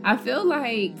 because I feel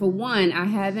like, for one, I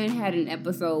haven't had an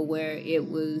episode where it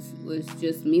was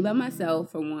just me by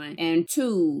myself, for one, and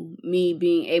two, me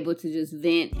being able to just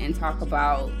vent and talk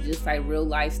about just like real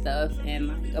life stuff and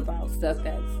like about stuff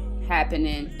that's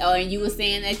happening. Oh, and you were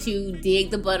saying that you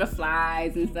dig the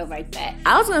butterflies and stuff like that.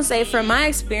 I was gonna say, from my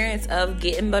experience of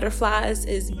getting butterflies,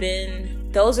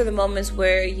 those are the moments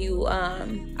where you I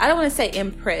don't want to say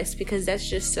impressed, because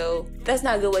that's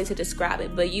not a good way to describe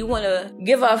it, but you want to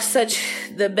give off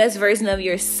the best version of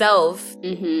yourself.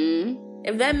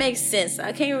 If that makes sense.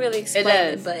 I can't really explain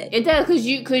it, but it does, because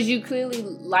you clearly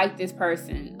like this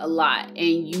person a lot,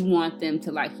 and you want them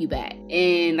to like you back.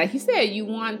 And like you said, you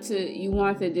want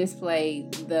to display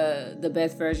the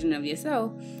best version of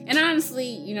yourself. And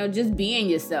honestly, just being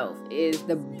yourself is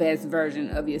the best version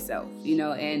of yourself.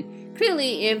 And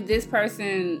clearly,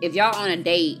 if y'all on a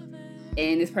date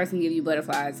and this person give you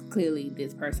butterflies, clearly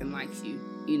this person likes you.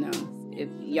 If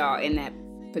y'all in that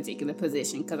particular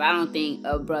position, because I don't think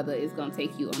a brother is gonna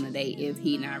take you on a date if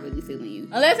he not really feeling you,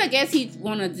 unless I guess he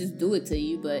wanna just do it to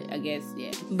you. But I guess,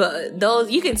 yeah, but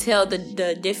those, you can tell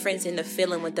the difference in the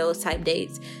feeling with those type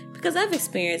dates, because I've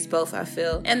experienced both, I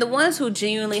feel. And the ones who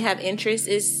genuinely have interest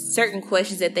is certain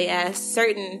questions that they ask,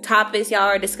 certain topics y'all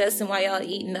are discussing while y'all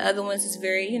eating. The other ones is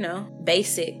very,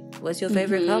 basic. What's your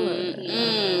favorite color?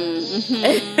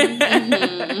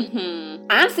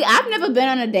 Honestly, I've never been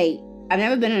on a date.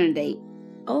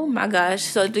 Oh my gosh.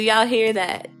 So do y'all hear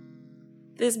that?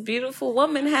 This beautiful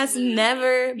woman has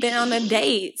never been on a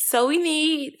date. So we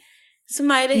need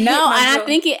somebody to hit my girl.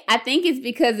 I think it's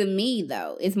because of me,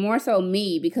 though. It's more so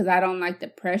me, because I don't like the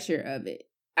pressure of it.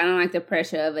 I don't like the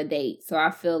pressure of a date. So I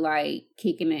feel like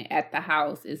kicking it at the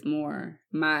house is more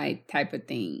my type of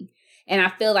thing. And I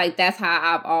feel like that's how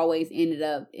I've always ended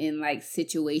up in like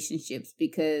situationships,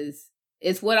 because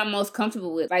it's what I'm most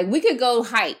comfortable with. Like, we could go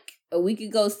hike, or we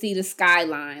could go see the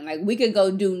skyline. Like, we could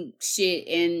go do shit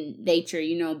in nature,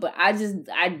 you know. But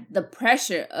the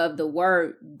pressure of the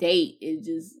word date, it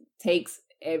just takes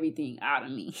everything out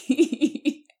of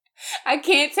me. I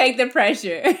can't take the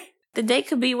pressure. The date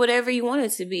could be whatever you want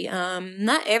it to be.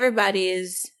 Not everybody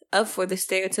is up for the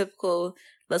stereotypical,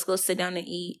 let's go sit down and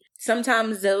eat.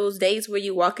 Sometimes those dates where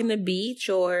you walk in the beach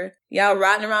or y'all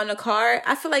riding around the car,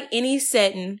 I feel like any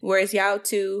setting where it's y'all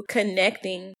two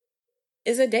connecting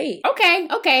is a date. Okay.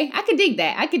 I could dig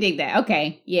that.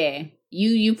 Okay. Yeah.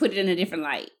 You put it in a different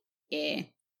light. Yeah.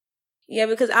 Yeah,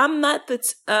 because I'm not the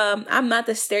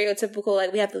stereotypical,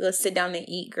 like, we have to go sit down and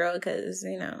eat girl, because,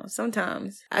 you know,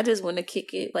 sometimes I just want to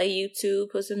kick it, play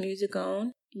YouTube, put some music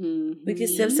on. Mm-hmm. We can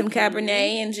sip some Cabernet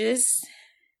and just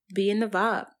be in the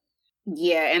vibe.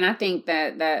 Yeah, and I think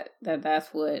that's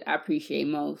what I appreciate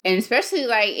most. And especially,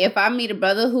 like, if I meet a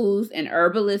brother who's an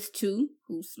herbalist too,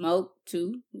 who smoke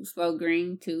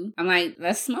green too, I'm like,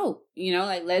 let's smoke, you know,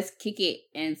 like, let's kick it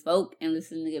and smoke and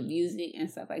listen to good music and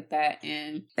stuff like that.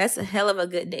 And that's a hell of a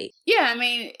good date. Yeah, I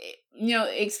mean, you know,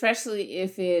 especially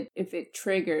if it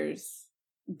triggers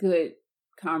good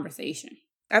conversation.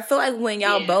 I feel like when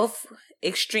y'all both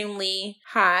extremely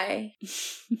high,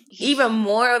 even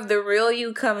more of the real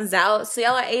you comes out. So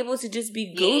y'all are able to just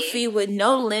be goofy with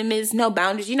no limits, no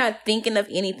boundaries. You're not thinking of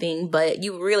anything, but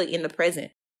you really in the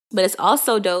present. But it's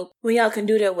also dope when y'all can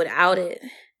do that without it.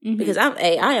 Mm-hmm. Because I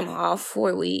am all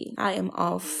for weed. I am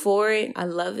all for it. I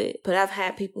love it. But I've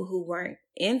had people who weren't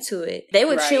into it. They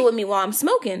would chill with me while I'm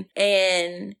smoking.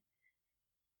 And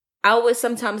I would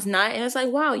sometimes not, and it's like,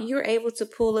 wow, you're able to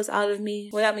pull this out of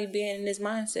me without me being in this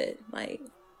mindset. Like,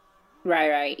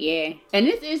 right, yeah. And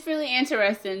it's really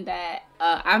interesting that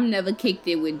I've never kicked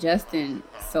it with Justin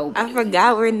sober. I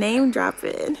forgot we're name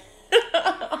dropping.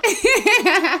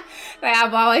 Like,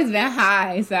 I've always been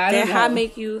high, so I don't know. High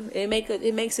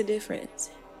it makes a difference.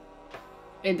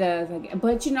 It does,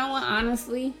 but you know what?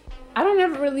 Honestly, I don't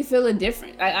ever really feel a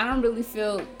difference. Like, I don't really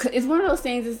feel. It's one of those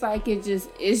things. It's like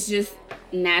it's just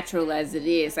natural as it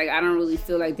is. Like, I don't really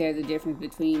feel like there's a difference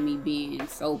between me being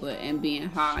sober and being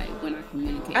high when I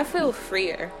communicate. I feel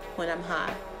freer when I'm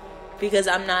high because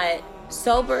I'm not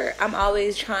sober. I'm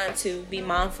always trying to be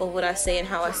mindful of what I say and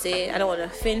how I say it. I don't want to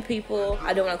offend people.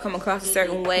 I don't want to come across a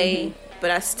certain way, but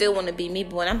I still want to be me.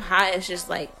 But when I'm high, it's just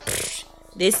like,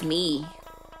 this me.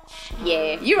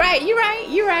 Yeah, you're right.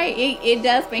 It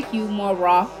does make you more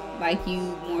raw, like you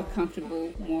more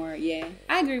comfortable, more. Yeah,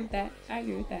 I agree with that.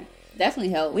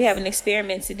 Definitely helps. We have an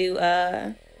experiment to do.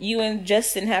 You and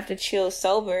Justin have to chill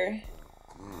sober.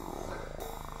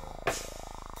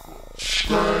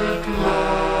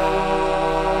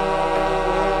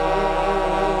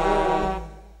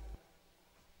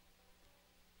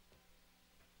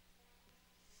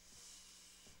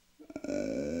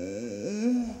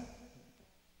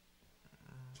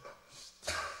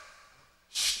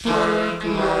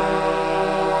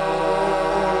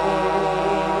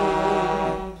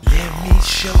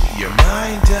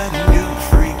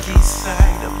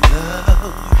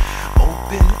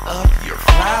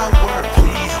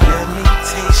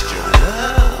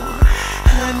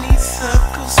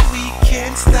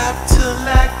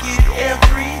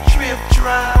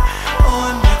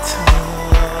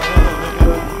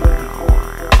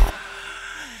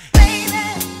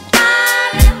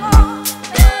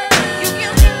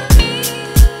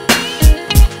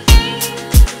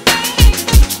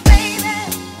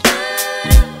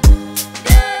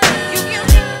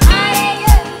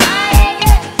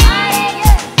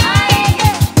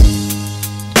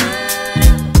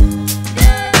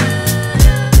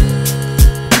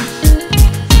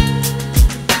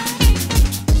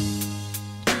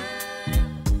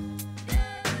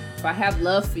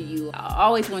 Love for you. I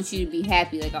always want you to be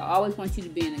happy. Like, I always want you to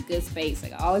be in a good space.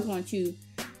 Like, I always want you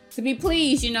to be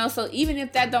pleased, you know. So even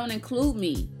if that don't include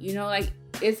me, you know, like,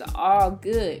 it's all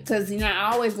good. Because, you know,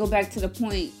 I always go back to the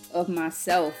point of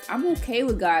myself. I'm okay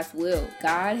with God's will.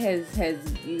 God has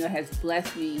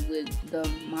blessed me with the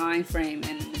mind frame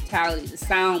and the mentality, the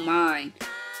sound mind,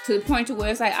 to the point to where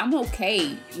it's like, I'm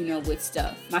okay, you know, with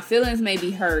stuff. My feelings may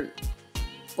be hurt,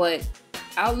 but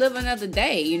I'll live another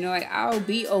day, you know, like, I'll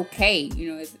be okay.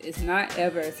 You know, it's not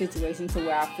ever a situation to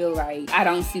where I feel like I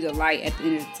don't see the light at the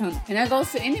end of the tunnel. And that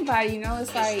goes to anybody, you know,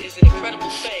 it's like... It's an incredible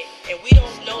thing, and we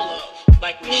don't know love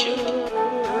like we should.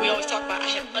 We always talk about, I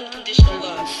have unconditional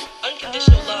love.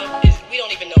 Unconditional love is, we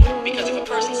don't even know it, because if a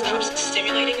person stops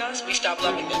stimulating us, we stop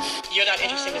loving them. You're not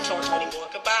interesting to talk to anymore.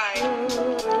 Goodbye.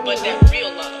 But that real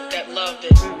love, that love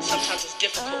that sometimes is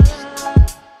difficult to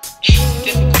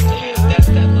have, that's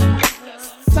that love.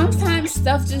 Sometimes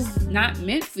stuff just not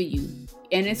meant for you.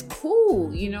 And it's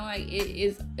cool, you know, like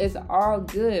it's all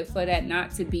good for that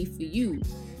not to be for you,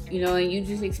 you know, and you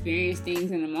just experience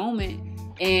things in a moment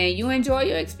and you enjoy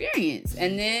your experience.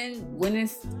 And then when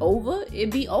it's over, it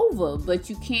be over. But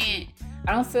you can't,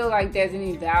 I don't feel like there's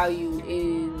any value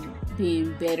in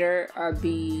being bitter or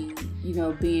being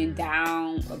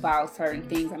down about certain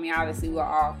things. I mean, obviously we're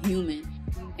all human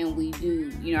and we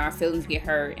do, you know, our feelings get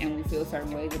hurt and we feel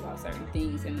certain ways about certain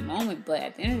things in the moment. But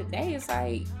at the end of the day, it's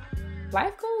like,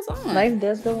 life goes on. Life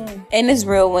does go on. And it's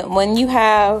real. When you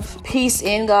have peace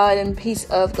in God and peace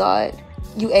of God,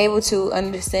 you're able to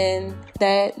understand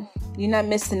that you're not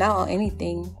missing out on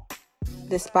anything,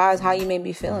 despite how you may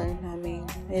be feeling. I mean,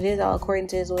 it is all according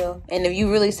to His will. And if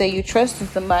you really say you trust in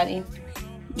somebody,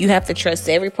 you have to trust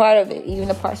every part of it, even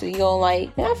the parts that you don't like.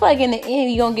 And I feel like in the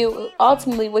end, you're going to get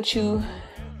ultimately what you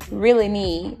really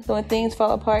need. So when things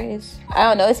fall apart, I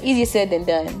don't know, it's easier said than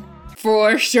done.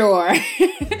 For sure.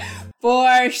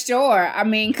 For sure. I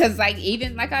mean, because like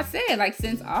even like I said, like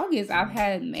since August, I've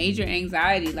had major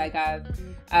anxiety. Like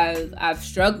I've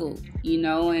struggled, you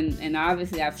know, and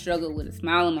obviously I've struggled with a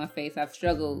smile on my face. I've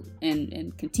struggled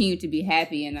and continue to be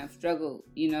happy, and I've struggled,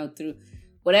 you know, through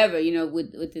whatever, you know,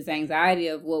 with this anxiety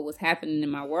of what was happening in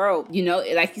my world. You know,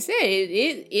 like you said,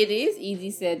 it is easy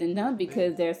said than done,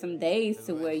 because there's some days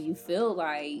to where you feel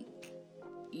like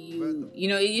you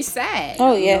know, you're sad.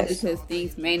 Oh, yes. Because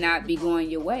things may not be going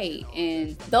your way.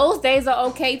 And those days are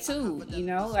okay too, you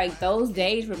know? Like, those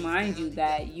days remind you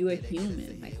that you are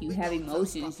human. Like, you have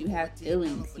emotions, you have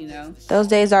feelings, you know? Those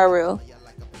days are real.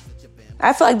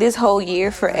 I feel like this whole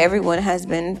year for everyone has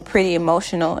been pretty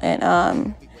emotional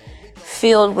and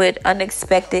filled with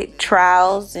unexpected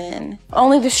trials, and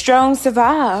only the strong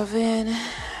survive. And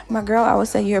my girl, I would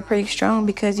say you're pretty strong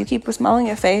because you keep a smile on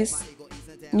your face.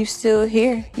 You still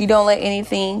here. You don't let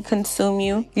anything consume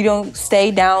you. You don't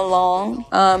stay down long.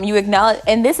 You acknowledge,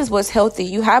 and this is what's healthy.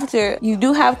 You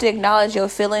do have to acknowledge your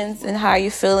feelings and how you're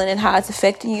feeling and how it's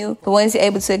affecting you. But once you're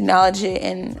able to acknowledge it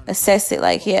and assess it,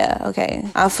 like, yeah, okay,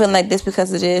 I'm feeling like this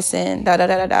because of this, and da da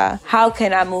da da da. How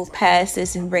can I move past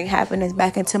this and bring happiness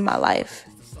back into my life?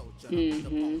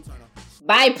 Mm-hmm.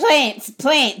 Buy plants.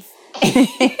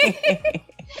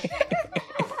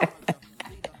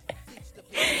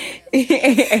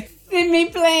 Send me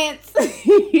plants.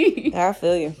 I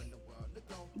feel you.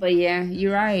 But yeah,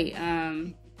 you're right.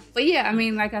 But yeah, I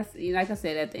mean, like I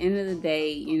said, at the end of the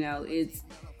day, you know, it's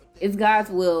God's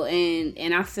will,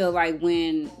 and I feel like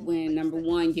when number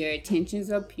one, your intentions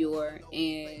are pure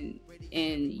and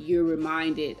you're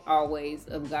reminded always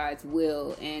of God's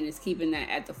will, and it's keeping that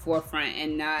at the forefront,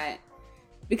 and not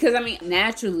because, I mean,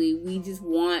 naturally we just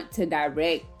want to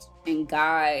direct and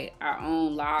guide our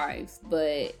own lives,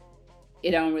 but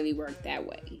it don't really work that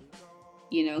way,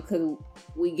 you know, because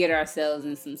we get ourselves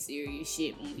in some serious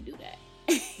shit when we do that.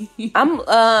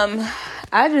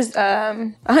 I just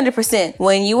 100%.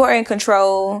 When you are in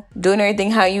control, doing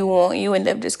everything how you want, you end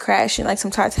up just crashing, like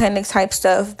some Titanic type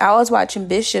stuff. I was watching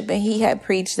Bishop, and he had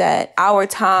preached that our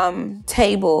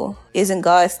timetable isn't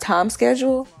God's time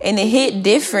schedule, and it hit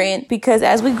different because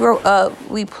as we grow up,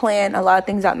 we plan a lot of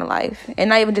things out in life, and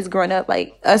not even just growing up.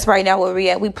 Like us right now, where we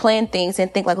at, we plan things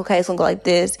and think like, okay, it's gonna go like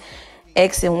this.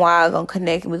 X and Y are gonna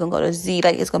connect, and we're gonna go to Z,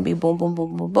 like it's gonna be boom, boom,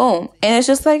 boom, boom, boom. And it's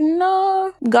just like,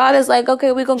 no. God is like,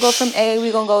 okay, we're gonna go from A,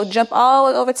 we're gonna go jump all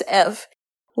the way over to F.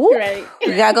 Whoop, right.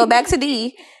 We gotta go back to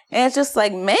D. And it's just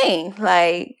like, man,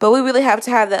 like, but we really have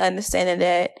to have the understanding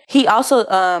that he also,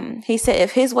 he said,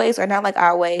 if his ways are not like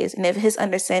our ways, and if his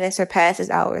understanding surpasses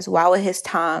ours, why would his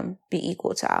time be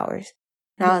equal to ours?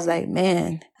 And I was like,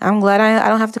 man, I'm glad I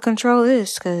don't have to control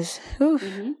this, because,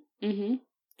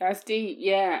 That's deep,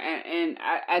 yeah, and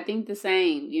I think the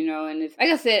same, you know, and it's, like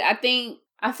I said,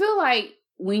 I feel like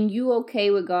when you okay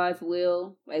with God's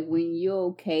will, like when you're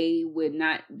okay with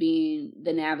not being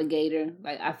the navigator,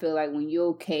 like I feel like when you're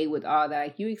okay with all that,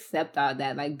 like you accept all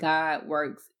that, like God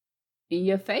works in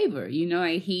your favor, you know,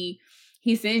 and he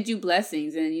sends you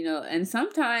blessings, and you know, and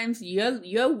sometimes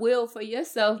your will for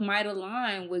yourself might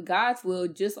align with God's will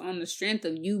just on the strength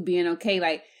of you being okay,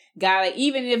 like, God, like,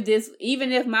 even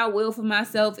if my will for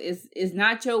myself is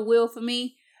not your will for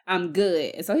me, I'm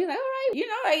good. And so he's like, all right, you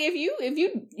know, like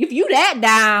if you that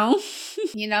down,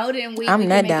 you know, then we can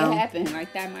make it happen.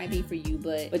 Like that might be for you,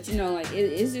 but you know, like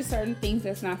it's just certain things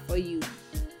that's not for you.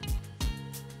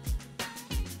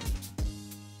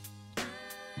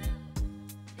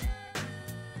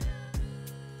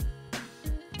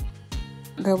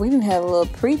 Girl, we didn't have a little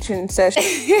preaching session.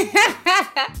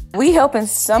 We helping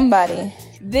somebody.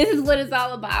 This is what it's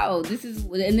all about. This is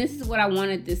what I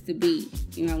wanted this to be.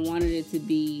 You know, I wanted it to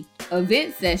be a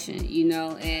vent session, you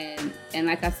know, and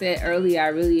like I said earlier, I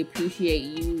really appreciate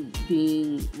you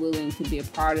being willing to be a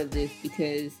part of this,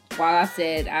 because while I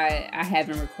said I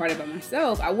haven't recorded by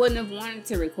myself, I wouldn't have wanted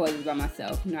to record this by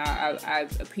myself. You know, I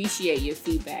appreciate your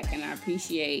feedback, and I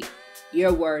appreciate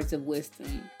your words of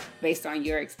wisdom based on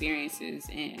your experiences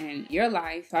and your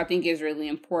life. So I think it's really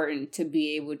important to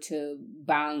be able to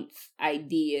bounce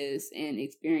ideas and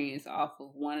experience off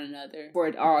of one another for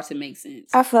it all to make sense.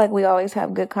 I feel like we always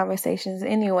have good conversations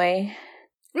anyway.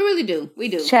 We really do. We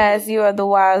do. Chaz, you are the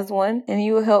wise one, and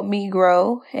you will help me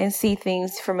grow and see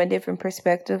things from a different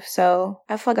perspective. So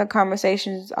I feel like our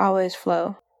conversations always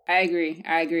flow. I agree.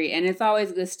 And it's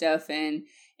always good stuff. And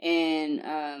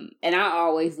I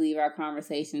always leave our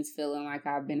conversations feeling like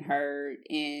I've been heard,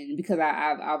 and because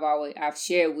I've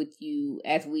shared with you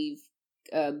as we've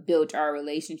built our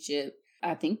relationship.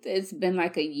 I think it's been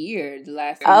like a year. The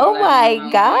last. Oh my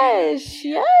gosh!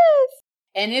 Yes.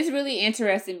 And it's really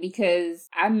interesting because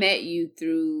I met you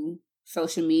through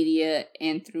social media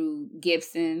and through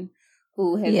Gibson,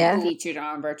 who has been featured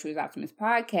on Virtuous Optimist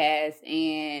podcast.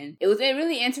 And it was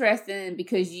really interesting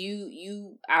because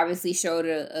you obviously showed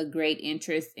a great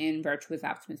interest in Virtuous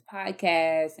Optimist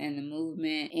podcast and the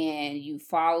movement, and you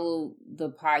follow the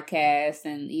podcast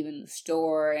and even the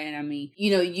store. And I mean,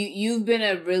 you know, you've been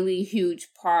a really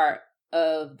huge part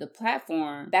of the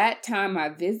platform. That time I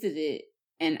visited,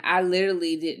 and I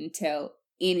literally didn't tell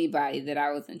anybody that I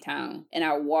was in town, and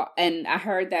I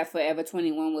heard that Forever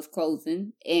 21 was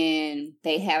closing, and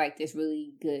they had like this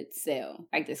really good sale,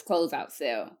 like this closeout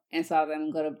sale. And so I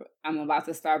was I'm about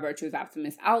to start Virtuous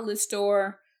Optimist outlet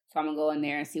store, so I'm gonna go in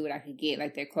there and see what I could get.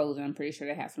 Like, they're closing, I'm pretty sure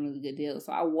they have some really good deals.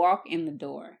 So I walk in the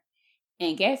door,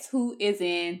 and guess who is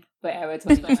in Forever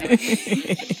 21?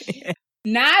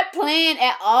 Not playing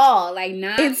at all, like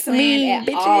not it's playing me, at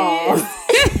bitches. all.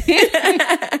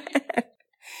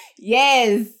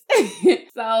 Yes.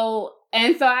 So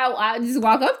I just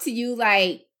walk up to you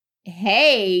like,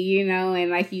 hey, you know, and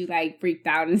like you like freaked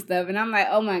out and stuff. And I'm like,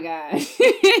 oh my gosh.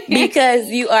 Because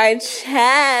you are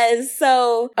Chaz.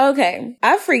 So, okay.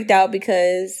 I freaked out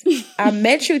because I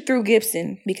met you through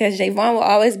Gibson, because Javon will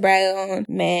always brag on,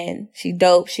 man, she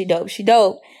dope.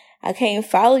 I came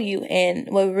follow you, and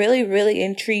what really, really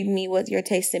intrigued me was your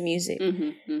taste in music.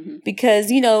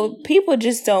 Because, you know, people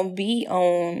just don't be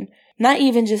on, not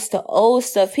even just the old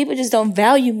stuff, people just don't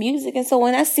value music. And so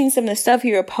when I seen some of the stuff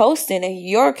you were posting, and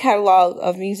your catalog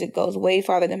of music goes way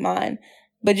farther than mine,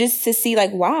 but just to see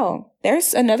like, wow,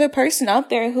 there's another person out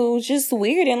there who's just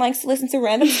weird and likes to listen to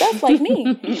random stuff like me.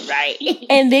 Right.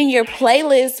 And then your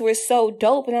playlists were so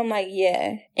dope. And I'm like,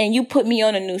 yeah. And you put me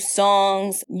on a new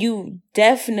songs. You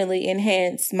definitely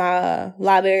enhanced my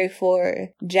library for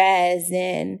jazz,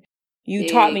 and you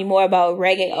taught me more about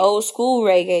reggae, old school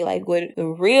reggae, like with the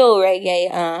real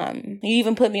reggae. You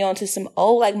even put me onto some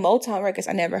old like Motown records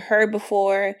I never heard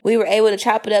before. We were able to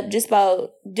chop it up just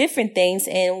about different things.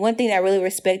 And one thing that I really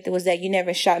respected was that you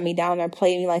never shot me down or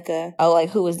played me like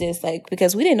who is this? Like,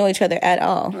 because we didn't know each other at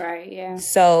all. Right, yeah.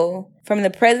 So from the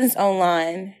presence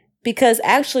online, because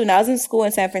actually when I was in school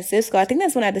in San Francisco, I think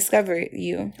that's when I discovered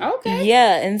you. Okay.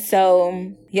 Yeah. And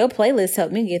so your playlist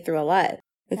helped me get through a lot,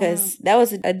 because that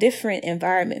was a different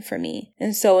environment for me.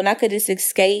 And so when I could just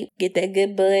escape, get that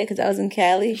good bud, because I was in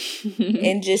Cali,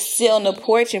 and just sit on the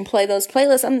porch and play those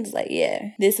playlists, I'm just like,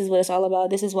 yeah, this is what it's all about.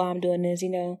 This is why I'm doing this, you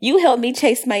know. You helped me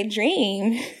chase my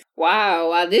dream.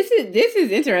 Wow. This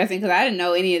is interesting, because I didn't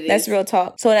know any of this. That's real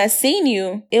talk. So when I seen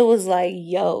you, it was like,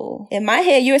 yo, in my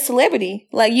head, you're a celebrity.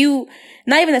 Like, you,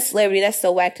 not even a celebrity, that's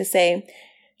so whack to say.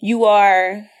 You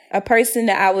are a person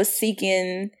that I was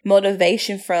seeking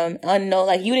motivation from, unknown,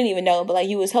 like you didn't even know, but like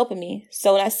you was helping me.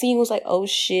 So when I seen you, it was like, oh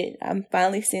shit, I'm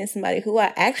finally seeing somebody who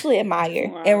I actually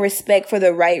admire and respect for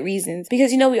the right reasons.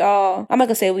 Because, you know, I'm not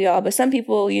gonna say we all, but some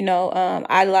people, you know,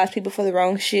 idolize people for the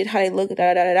wrong shit, how they look,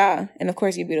 and of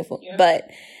course you're beautiful. Yeah. But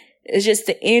it's just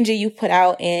the energy you put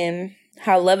out and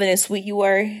how loving and sweet you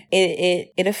were,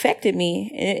 it affected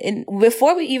me. And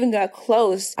before we even got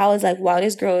close, I was like, wow,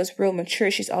 this girl is real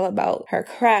mature. She's all about her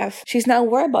craft. She's not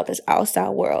worried about this outside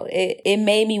world. It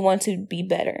made me want to be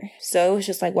better. So it was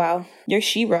just like, wow, your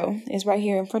Shiro is right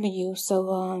here in front of you.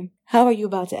 So, how are you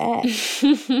about to act?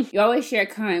 You always share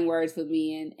kind words with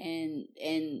me,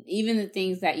 and even the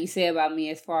things that you say about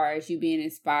me as far as you being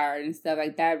inspired and stuff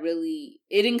like that, really,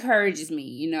 it encourages me,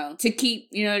 you know, to keep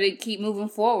moving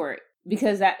forward.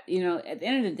 Because that, you know, at the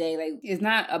end of the day, like, it's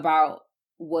not about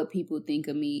what people think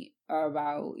of me or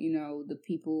about, you know, the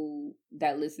people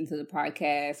that listen to the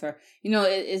podcast, or, you know,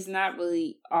 it's not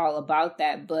really all about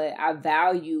that, but I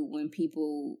value when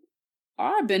people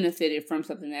are benefited from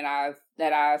something that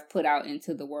I've put out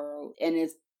into the world, and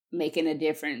it's making a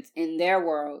difference in their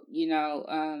world, you know.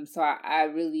 So I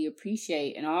really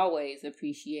appreciate and always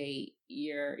appreciate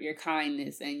your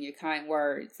kindness and your kind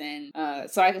words. And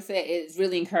so like I said, it's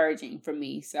really encouraging for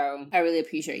me. So I really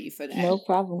appreciate you for that. No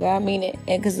problem, girl. I mean it.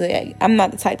 And because I'm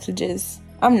not the type to just,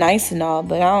 I'm nice and all,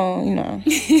 but I don't, you know.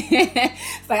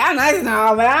 It's like, I'm nice and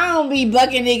all, but I don't be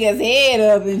bucking niggas' head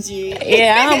up and shit.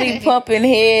 Yeah, I don't be pumping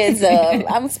heads up.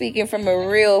 I'm speaking from a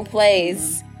real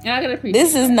place. And I can appreciate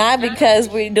this is not because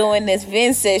we're doing this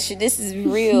Vin session. This is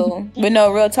real. But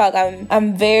no, real talk.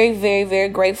 I'm very, very, very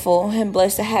grateful and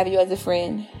blessed to have you as a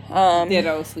friend.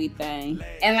 Ditto, sweet thing.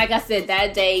 And like I said,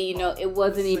 that day, you know, it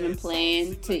wasn't even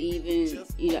planned to even,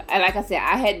 you know, and like I said,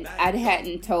 I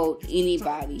hadn't told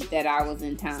anybody that I was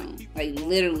in town. Like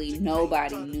literally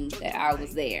nobody knew that I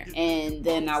was there. And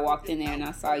then I walked in there and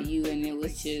I saw you, and it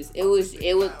was just, it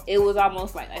was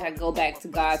almost like I go back to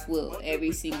God's will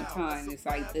every single time. It's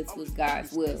like this was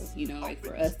God's will, you know, like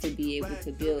for us to be able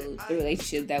to build the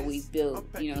relationship that we've built,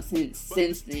 you know,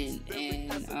 since then.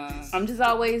 And I'm just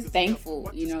always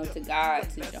thankful, you know, to God,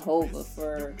 to Jehovah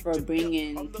for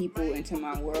bringing people into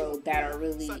my world that are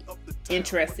really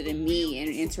interested in me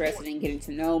and interested in getting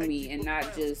to know me, and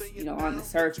not just, you know, on the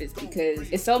surface,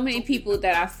 because it's so many people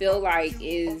that I feel like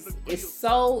is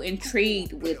so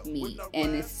intrigued with me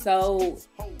and is so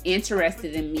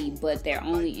interested in me, but they're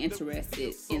only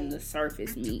interested in the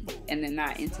surface me, and they're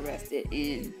not interested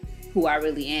in who I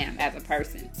really am as a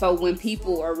person. So when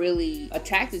people are really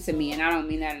attracted to me, and I don't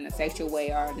mean that in a sexual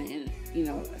way or in, you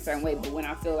know, a certain way, but when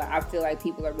I feel like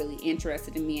people are really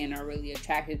interested in me and are really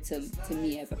attracted to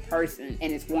me as a person,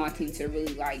 and it's wanting to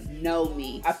really like know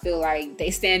me, I feel like they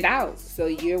stand out. So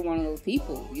you're one of those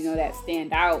people, you know, that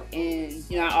stand out. And,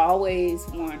 you know, I always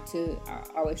want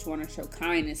to show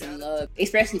kindness and love,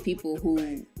 especially people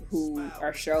who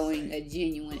are showing a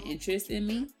genuine interest in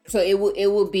me. So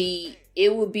it would be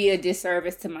a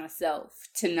disservice to myself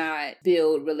to not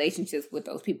build relationships with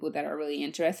those people that are really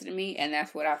interested in me. And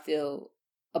that's what I feel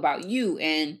about you.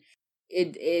 And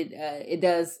it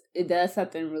does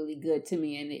something really good to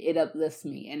me, and it uplifts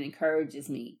me and encourages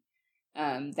me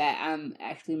that I'm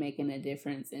actually making a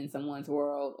difference in someone's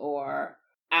world, or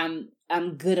I'm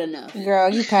good enough. Girl,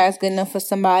 you past good enough for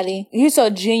somebody. You're so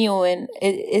genuine.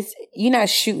 It's you're not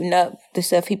shooting up the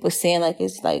stuff people saying like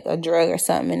it's like a drug or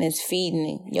something, and it's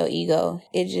feeding your ego.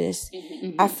 It just,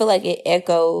 I feel like it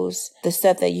echoes the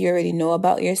stuff that you already know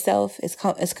about yourself.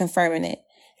 It's confirming it.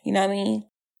 You know what I mean?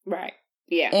 Right.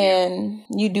 Yeah. And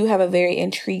you do have a very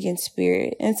intriguing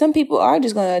spirit. And some people are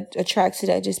just going to attract to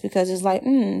that just because it's like,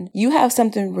 you have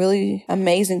something really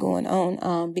amazing going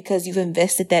on because you've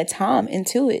invested that time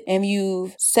into it. And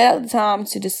you've set out the time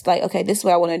to just like, okay, this is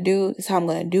what I want to do. This is how I'm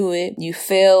going to do it. You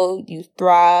fail, you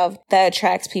thrive. That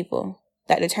attracts people.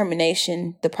 That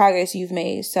determination, the progress you've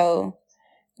made. So,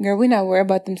 girl, we're not worried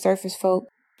about them surface folk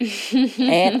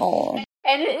at all.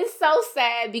 And it's so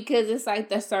sad because it's like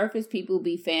the surface people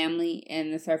be family,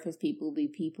 and the surface people be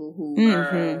people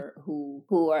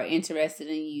who are interested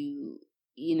in you,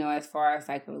 you know, as far as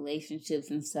like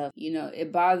relationships and stuff. You know,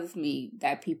 it bothers me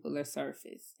that people are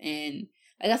surface. And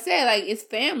like I said, like it's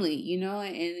family, you know,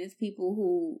 and it's people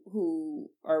who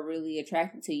are really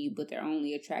attracted to you, but they're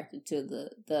only attracted to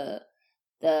the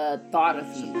thought of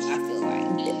you, I feel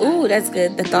like. Ooh, that's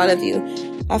good. The thought of you.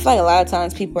 I feel like a lot of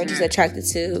times people are just attracted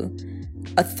to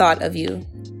a thought of you,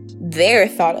 their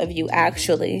thought of you,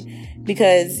 actually,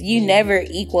 because you never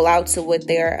equal out to what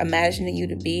they're imagining you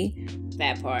to be.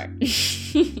 That part.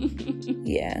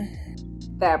 Yeah.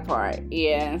 That part,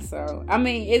 yeah. So, I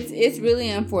mean, it's really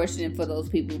unfortunate for those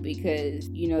people because,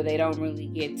 you know, they don't really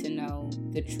get to know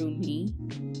the true me.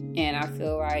 And I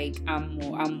feel like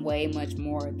I'm way much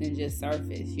more than just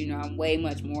surface. You know, I'm way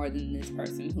much more than this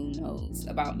person who knows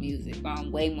about music.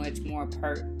 I'm way much more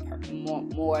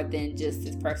more than just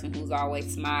this person who's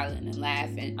always smiling and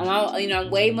laughing.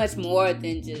 I'm way much more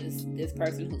than just this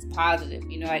person who's positive.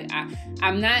 You know, like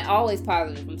I'm not always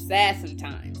positive. I'm sad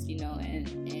sometimes. You know, and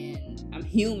I'm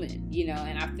human. You know,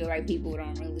 and I feel like people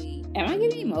don't really. Am I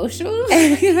getting emotional?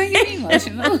 Am I getting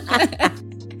emotional?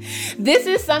 This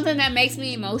is something that makes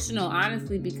me emotional,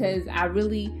 honestly, because it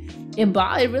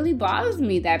really bothers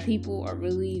me that people are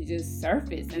really just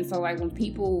surface. And so, like, when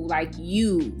people like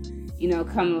you know,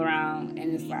 come around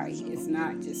and it's like, it's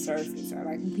not just surface. Or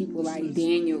like when people like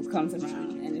Daniel comes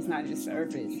around and it's not just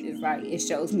surface. It's like, it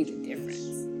shows me the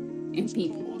difference. in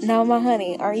people. Now, my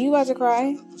honey, are you about to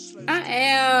cry? I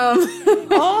am.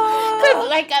 Oh.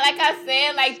 Like I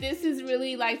said, like this is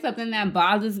really like something that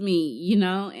bothers me, you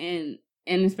know, and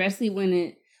especially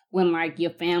when like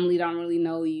your family don't really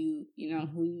know you, you know,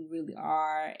 who you really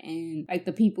are, and like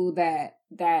the people that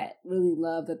really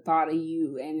love the thought of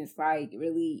you, and it's like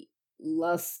really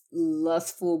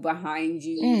lustful behind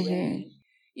you, and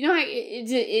you know, like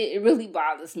it really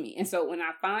bothers me. And so when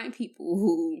I find people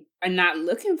who are not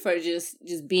looking for just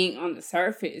being on the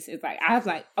surface, it's like I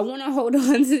want to hold on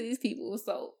to these people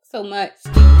so much.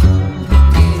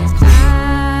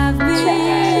 I've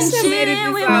been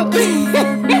chilling with my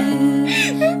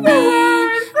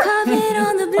covered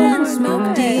on the blunt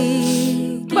smoke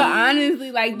day. But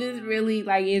honestly, like this really,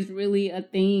 like it's really a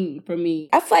thing for me.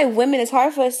 I feel like women, it's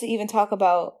hard for us to even talk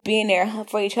about being there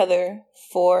for each other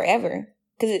forever.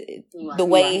 Because the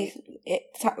way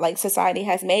like society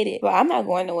has made it. But I'm not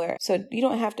going nowhere. So you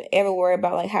don't have to ever worry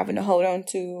about like having to hold on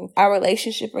to our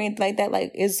relationship or anything like that.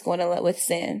 Like it's going to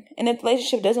withstand. And if the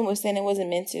relationship doesn't withstand, it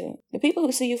wasn't meant to. The people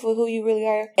who see you for who you really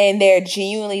are, and they're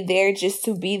genuinely there just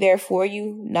to be there for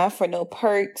you, not for no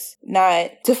perks, not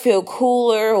to feel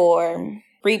cooler or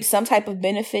reap some type of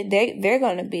benefit, they're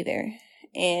going to be there.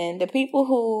 And the people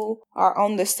who are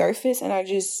on the surface and are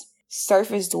just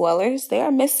surface dwellers, they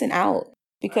are missing out.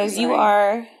 Because you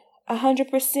are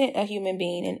 100% a human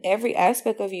being, and every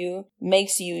aspect of you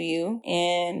makes you you.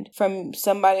 And from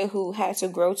somebody who had to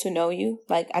grow to know you,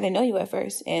 like I didn't know you at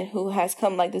first, and who has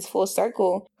come like this full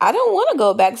circle, I don't want to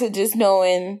go back to just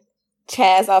knowing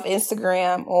Chaz off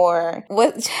Instagram, or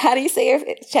how do you say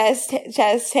it?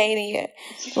 Chaztania,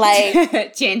 like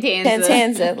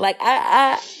Chantanza. Like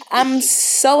I'm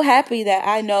so happy that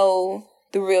I know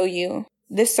the real you.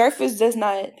 The surface does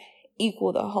not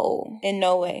equal the whole in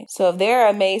no way. So if they're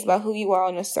amazed by who you are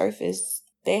on the surface,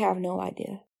 they have no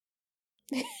idea.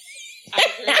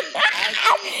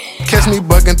 Catch me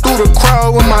bucking through the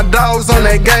crowd with my dogs on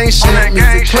that gang shit.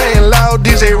 Music playing loud,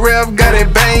 DJ Rev got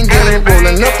it banging.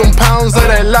 Rolling up them pounds of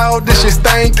that loud, this shit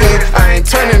stinking. I ain't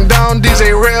turning down,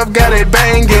 DJ Rev got it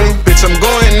banging. Bitch, I'm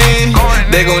going in,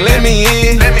 they gon' let me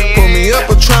in. Put me up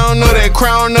a Patron, or that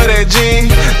crown, or that jean.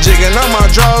 Jigging on my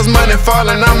drawers, money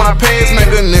falling out my pants. Make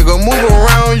a nigga move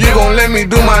around, you gon' let me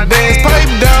do my dance. Pipe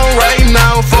down right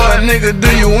now for a nigga, do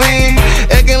you win?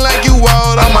 Acting like you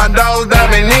wild, all my dogs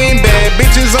diving in. Bad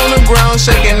bitches on the ground,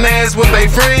 shaking ass with they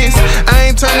friends. I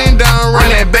ain't turning down, run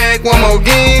that back one more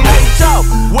game. Hey Joe,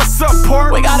 What's up,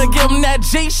 Park? we gotta give them that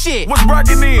G shit. What's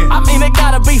rockin' in? I mean, it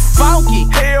gotta be funky.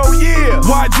 Hell yeah.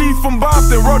 YG from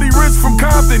Boston, Roddy Rich from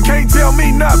Compton. Can't tell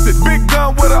me nothing. Big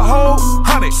gun with a hole.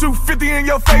 100. Shoot 50 in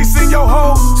your face, in your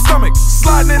whole stomach.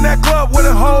 Sliding in that club with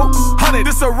a hole. 100.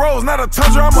 This a rose, not a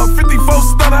tundra. I'm a 54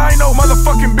 stunner. I ain't no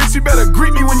motherfucking bitch. You better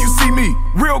greet me when you see me.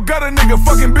 Real gutter nigga,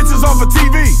 fucking bitches off of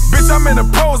TV. Bitch, I'm in the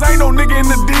pros. I ain't no nigga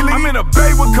in the dealing. I'm in a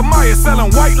bay with Kamaya,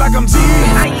 selling white like I'm G.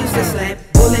 I used to slap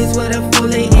bullets with a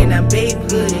fully in a big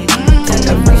hoodie. Took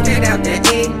a free straight out the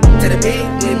A to the big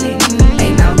with me.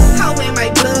 Ain't no hoe in my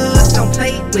blood, don't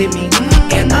play with me.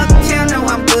 And uptown, know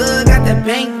I'm good, got the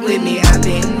bank with me. I've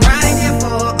been grinding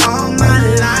for all my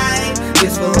life,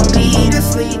 just for me to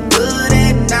sleep good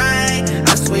at night.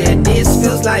 I swear this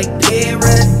feels like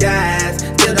paradise.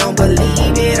 Still don't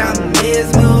believe it, I'm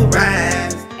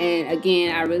mesmerized. And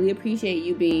again, I really appreciate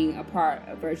you being a part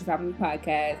of Virtuous Optimist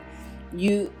Podcast.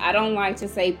 I don't like to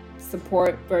say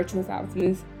support Virtuous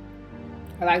Optimist.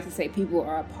 I like to say people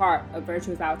are a part of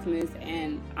Virtuous Optimist,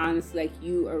 and honestly, like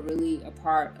you are really a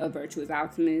part of Virtuous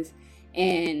Optimist.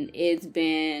 And it's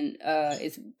been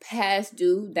it's past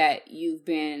due that you've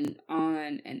been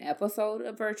on an episode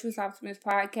of Virtuous Optimist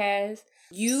Podcast.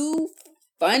 You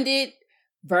funded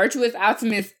Virtuous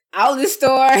Optimist outlet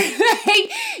store.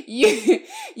 Like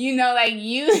you know, like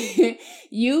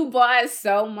you bought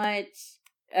so much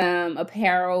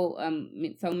apparel,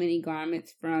 so many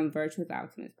garments from Virtuous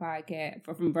Optimist Podcast,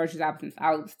 from Virtuous Optimist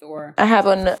outlet store. I have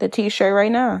on the t-shirt right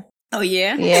now. Oh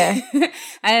yeah? Yeah.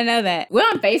 I didn't know that. We're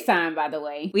on FaceTime, by the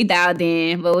way. We dialed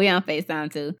in, but we're on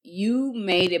FaceTime too. You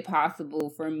made it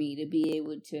possible for me to be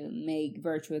able to make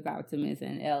Virtuous Optimist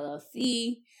an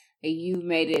LLC. And you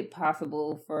made it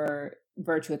possible for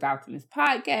Virtuous Optimist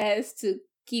Podcast to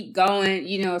keep going,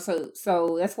 you know,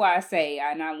 so that's why I say,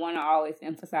 and I want to always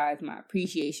emphasize my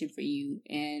appreciation for you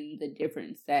and the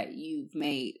difference that you've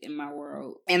made in my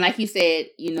world. And like you said,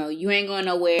 you know, you ain't going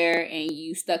nowhere, and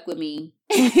you stuck with me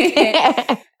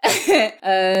to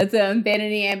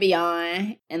infinity and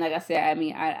beyond. And like I said, I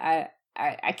mean, I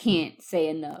can't say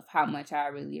enough how much I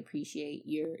really appreciate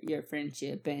your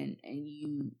friendship and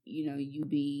you know, you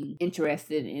being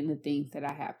interested in the things that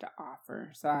I have to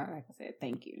offer. So like I said,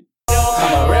 thank you.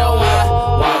 I'm a real one,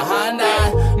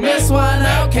 100. Miss one,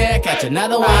 okay, catch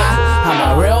another one.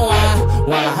 I'm a real one,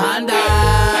 100.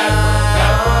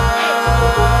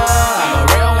 I'm a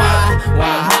real one,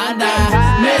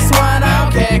 100. Miss one,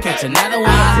 okay, catch another one.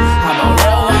 I'm a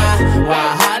real one,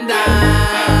 100.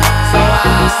 So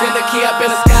I send the key up in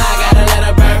the sky, gotta let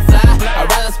a bird fly. I'd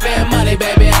rather spend money,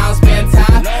 baby, I don't spend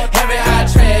time. Every hot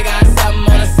tray got something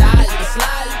on the side. You can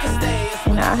slide, you can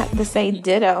stay. And I have to say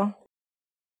ditto.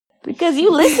 Because you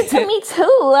listen to me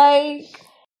too. Like,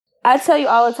 I tell you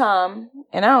all the time,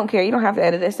 and I don't care, you don't have to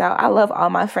edit this out. I love all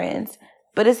my friends.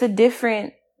 But it's a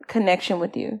different connection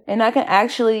with you. And I can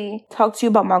actually talk to you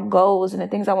about my goals and the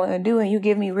things I want to do, and you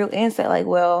give me real insight like,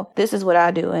 well, this is what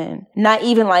I do. And not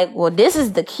even like, well, this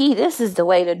is the key, this is the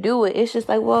way to do it. It's just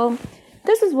like, well,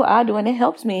 this is what I do and it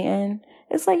helps me. And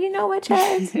it's like, you know what,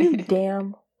 Chaz? You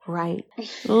damn right.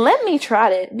 Let me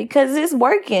try it because it's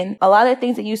working. A lot of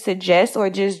things that you suggest or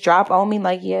just drop on me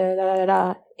like, yeah, da da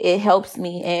da, it helps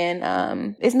me,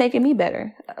 and it's making me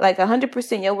better. Like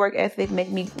 100% your work ethic make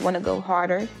me want to go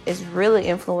harder. It's really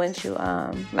influential.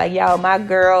 Like y'all, my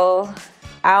girl,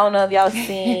 I don't know if y'all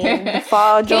seen the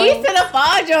fall joints. Keys to the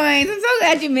fall joints. I'm so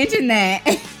glad you mentioned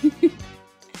that.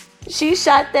 She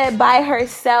shot that by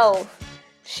herself.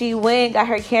 She went, got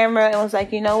her camera, and was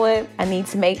like, you know what? I need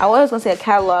to make, I was going to say a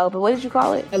catalog, but what did you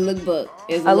call it? A lookbook.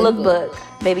 A lookbook.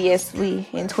 Baby, yes, we,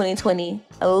 in 2020,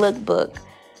 a lookbook.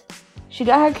 She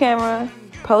got her camera,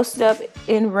 posted up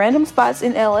in random spots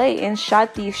in LA and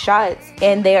shot these shots.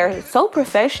 And they are so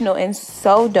professional and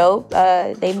so dope.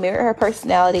 They mirror her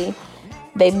personality.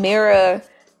 They mirror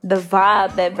the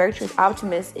vibe that Virtuous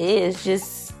Optimist is,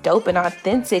 just dope and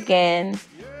authentic. And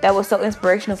that was so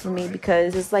inspirational for me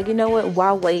because it's like, you know what?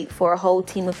 Why wait for a whole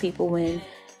team of people when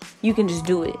you can just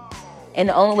do it? And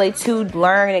the only way to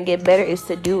learn and get better is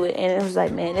to do it. And it was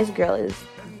like, man, this girl is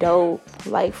dope.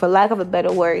 Like, for lack of a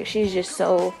better word, she's just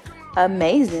so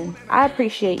amazing. I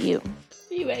appreciate you.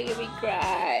 You making me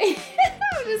cry.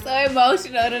 I'm just so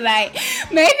emotional tonight.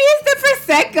 Maybe it's the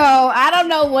Prosecco. I don't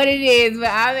know what it is, but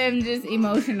I am just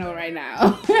emotional right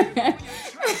now.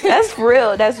 That's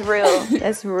real. That's real.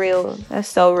 That's real. That's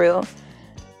so real.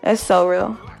 That's so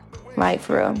real. Like,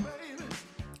 for real.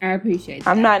 I appreciate that.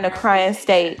 I'm not in a crying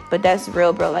state, but that's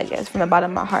real, bro. Like, that's from the bottom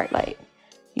of my heart. Like,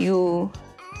 you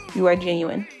are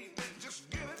genuine.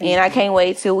 And I can't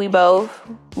wait till we both,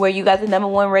 where you got the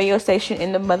 #1 radio station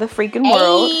in the mother freaking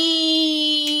world.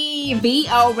 Hey,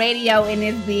 VO Radio in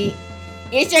this beat.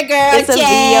 It's your girl, It's a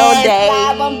VO day.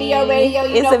 Live on VO Radio.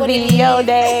 You It's know a what VO it is.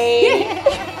 day.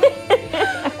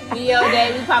 VO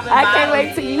Day, we popping I can't bottles.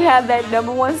 wait till you have that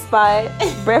 #1 spot.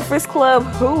 Breakfast Club,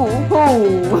 who?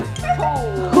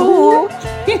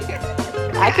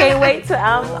 I can't wait till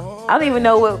I don't even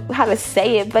know how to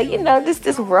say it, but you know,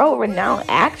 this world-renowned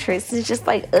actress is just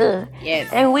like, ugh. Yes.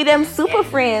 And we them super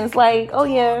friends, like, oh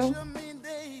yeah,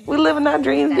 we living our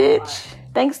dreams, bitch.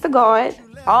 Thanks to God.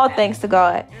 All thanks to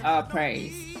God. All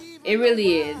praise. It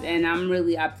really is, and I'm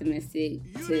really optimistic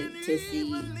to see,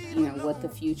 you know, what the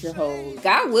future holds.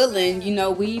 God willing, you know,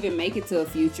 we even make it to a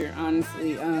future,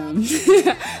 honestly. I'm just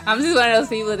one of those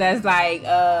people that's like,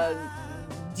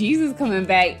 Jesus coming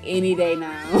back any day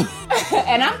now.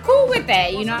 And I'm cool with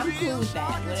that, you know, I'm cool with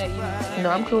that. You know,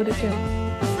 I'm cool with it too.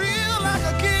 Feel like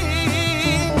a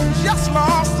king, just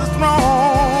lost the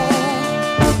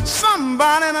throne.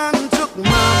 Somebody done took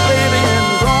my baby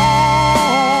and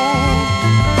gone.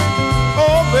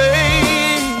 Oh,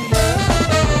 babe.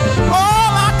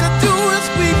 All I could do is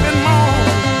weep and mourn.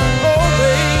 Oh,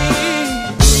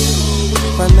 babe.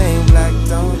 My name Black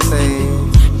Don't Say.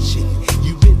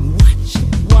 You've been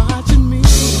watching me,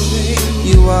 babe.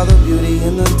 You are the beauty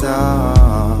in the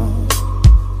dark.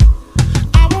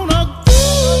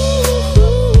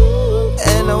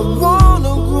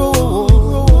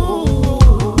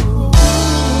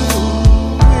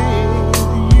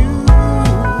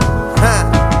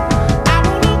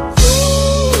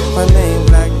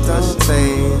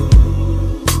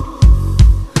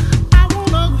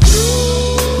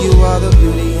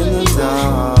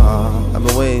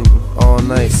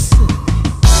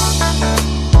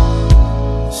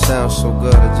 Sounds so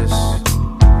good, I just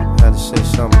had to say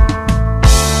something.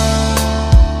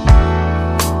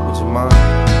 Would you mind?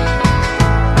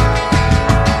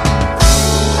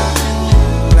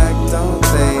 Black don't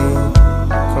say,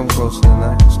 come closer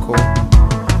tonight, it's cool.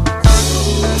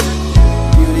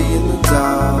 Beauty in the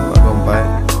dark, I don't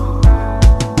bite.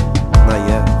 Not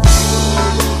yet.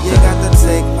 You got to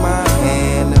take my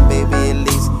hand and baby at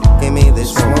least give me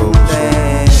this one thing.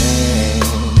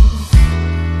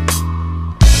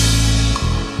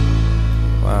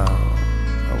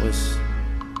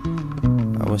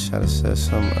 I wish I'd have said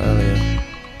something earlier.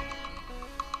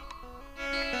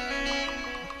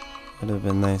 Would have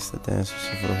been nice to dance with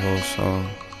you for the whole song.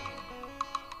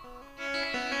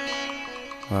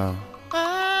 Wow.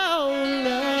 Oh,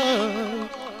 love.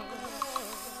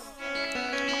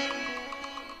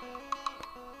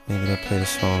 Maybe they'll play the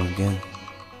song again.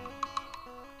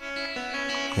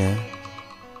 Yeah?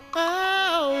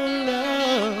 Oh,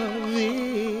 love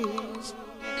is.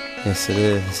 Yes, it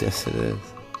is. Yes, it is.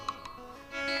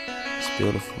 It's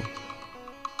beautiful.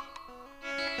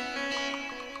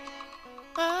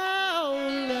 Oh,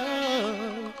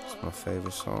 love. It's my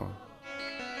favorite song.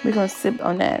 We're gonna sip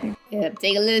on that. Yep,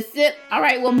 take a little sip. All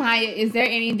right, well, Maya, is there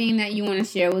anything that you want to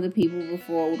share with the people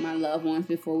with my loved ones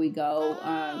before we go?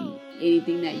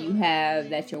 Anything that you have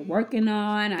that you're working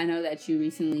on? I know that you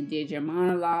recently did your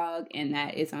monologue, and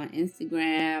that is on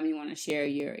Instagram. You want to share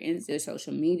your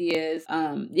social medias?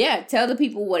 Yeah, tell the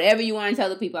people whatever you want to tell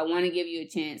the people. I want to give you a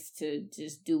chance to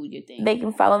just do your thing. They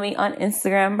can follow me on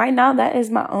Instagram. Right now, that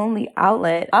is my only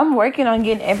outlet. I'm working on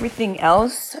getting everything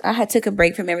else. I had took a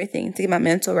break from everything to get my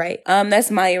mental right.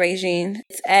 That's Maya Regine.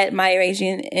 It's at Maya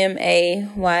Regine, MayaRaijean.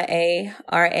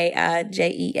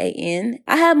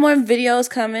 I have more videos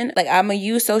coming. Like, I'm gonna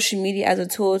use social media as a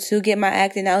tool to get my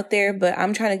acting out there, but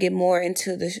I'm trying to get more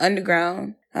into the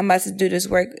underground. I'm about to do this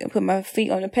work and put my feet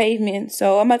on the pavement.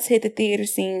 So I'm about to hit the theater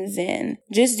scenes and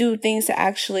just do things to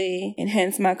actually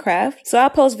enhance my craft. So I'll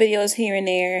post videos here and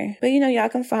there. But y'all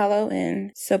can follow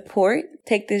and support.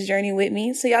 Take this journey with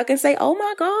me so y'all can say, oh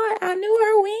my God, I knew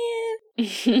her when.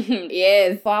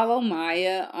 Yes, follow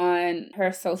Maya on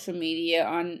her social media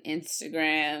on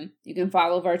Instagram. You can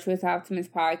follow Virtuous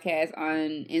Optimist Podcast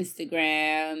on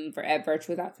Instagram at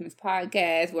Virtuous Optimist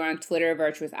Podcast. We're on Twitter,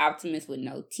 Virtuous Optimist with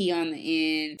no T on the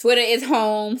end. Twitter is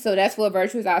home, so that's what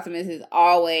Virtuous Optimist is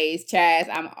always. Chaz,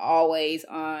 I'm always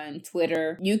on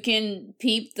Twitter. You can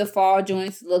peep the Fall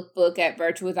Joints lookbook at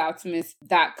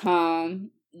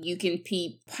virtuousoptimist.com. You can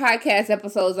peep podcast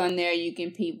episodes on there. You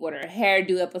can peep what are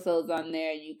hairdo episodes on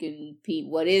there. You can peep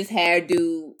what is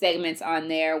hairdo segments on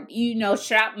there.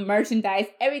 Shop merchandise,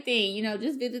 everything.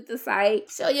 Just visit the site.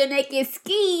 Show your naked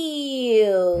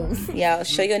skills. Y'all,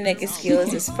 Show Your Naked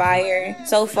Skills is fire.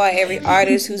 So far, every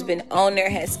artist who's been on there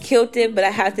has killed it, but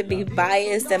I have to be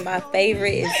biased, and my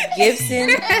favorite is Gibson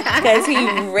because he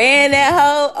ran that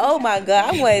hoe. Oh my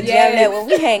God, I want to jam that when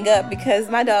we hang up because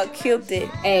my dog killed it.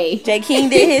 Hey, J. King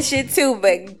did his shit too,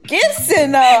 but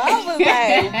Gibson though, I was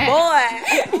like, boy.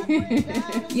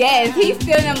 Yes, he's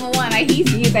still number one. Like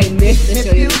he's like Mr.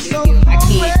 Show Your Naked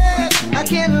Skills. I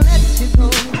can't let you go.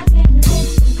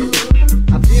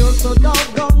 I feel so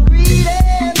doggone greedy.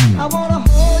 I wanna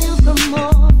hold you some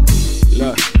more.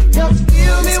 Look, just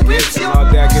feel me with your all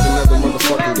day I get another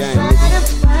motherfucking gang,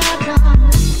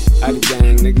 nigga. Out of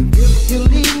gang, nigga. If you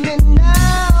leave me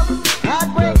now,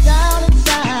 I'd break down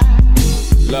inside.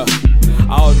 Look,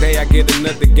 all day I get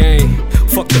another game.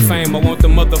 Fuck the fame, I want the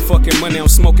motherfucking money. I'm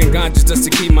smoking ganja just to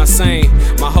keep my sane.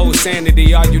 My whole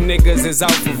sanity, all you niggas is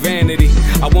out for vanity.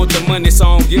 I want the money, so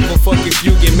I don't give a fuck if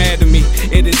you get mad at me.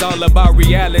 It is all about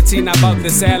reality, not about the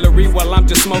salary. While I'm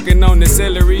just smoking on the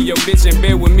celery. Your bitch in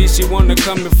bed with me, she wanna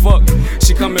come and fuck.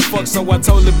 She come and fuck, so I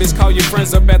told the bitch, call your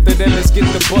friends up after that, let's get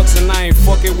the bucks. And I ain't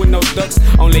fucking with no ducks,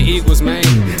 only Eagles, man.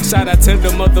 Shout out to the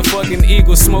motherfucking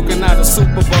Eagles, smoking out a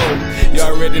Super Bowl. You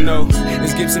already know,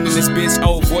 it's Gibson in this bitch.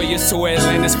 Oh boy, it's to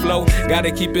Atlantis flow.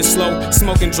 Gotta keep it slow,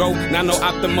 smoking dro, not no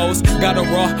Optimos. Got a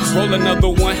raw, roll another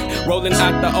one, rolling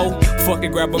out the O. Fuck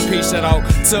it, grab a piece, shout out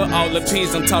to all the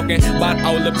P's. I'm talking about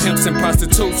all the pimps and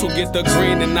prostitutes who get the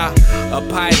green. And I a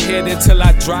pie head until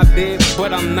I drop dead,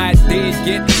 but I'm not dead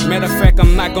yet. Matter of fact,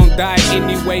 I'm not gonna die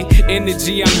anyway.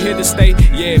 Energy, I'm here to stay.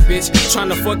 Yeah, bitch,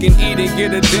 tryna fucking eat and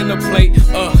get a dinner plate.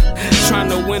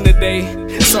 Tryna win the day,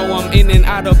 so I'm in and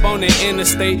out up on the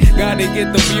interstate. Gotta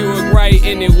get the Buick right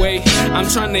anyway. I'm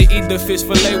tryna eat the fish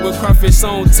fillet with crawfish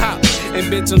on top.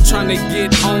 And bitch, I'm tryna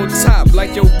get on top,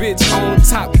 like your bitch on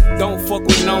top. Don't fuck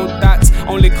with no dots,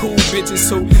 only cool bitches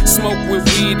who smoke with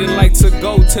weed and like to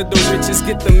go to the riches.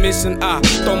 Get the mission,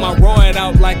 throw my rod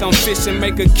out like I'm fishing,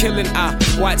 make a killing.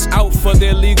 Watch out for the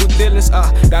illegal dealers.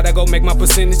 Gotta go make my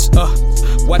percentage.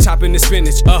 Watch hopping the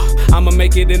spinach. I'ma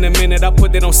make it in a minute. I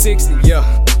put it on 60. Yeah.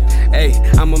 Ayy,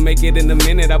 I'ma make it in a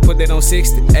minute, I put that on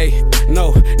 60. Ayy,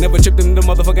 no, never tripped in the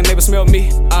motherfucking neighbor smell me.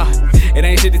 It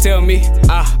ain't shit to tell me.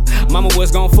 Mama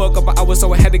was gon' fuck up, I was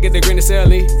so I had to get the green to sell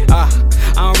me. I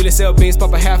don't really sell beans,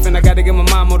 pop a half, and I gotta get my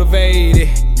mind motivated.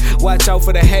 Watch out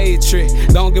for the hatred,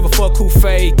 don't give a fuck who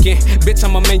faking. Bitch,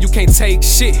 I'm a man, you can't take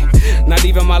shit. Not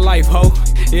even my life, ho.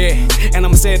 Yeah, and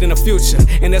I'ma say it in the future,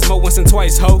 and that's more once and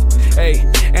twice, ho. Ayy,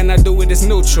 and I do it as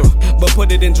neutral, but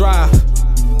put it in drive.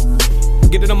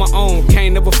 Get it on my own,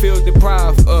 can't never feel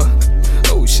deprived.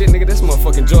 Oh shit, nigga, that's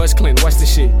motherfucking George Clinton. Watch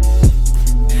this shit.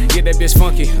 Get that bitch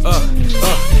funky,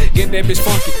 get that bitch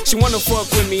funky. She wanna fuck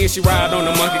with me and she ride on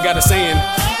the monkey, got her saying,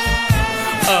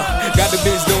 got the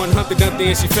bitch doing Humpty Dumpty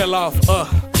and she fell off,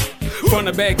 Front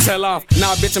the back, tell off.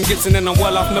 Nah, bitch, I'm Gibson and I'm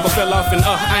well off, never fell off. And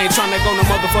I ain't tryna go no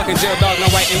motherfucking jail, dog. No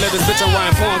writing letters, bitch, I'm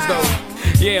writing poems, though.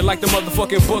 Yeah, like the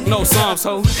motherfucking book, no psalms,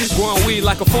 ho. Growing weed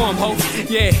like a farm, ho.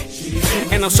 Yeah.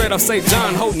 And I'm straight off St.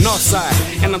 John, ho,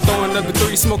 Northside. And I'm throwing up the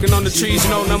 3, smoking on the trees. You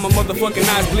know, now my motherfucking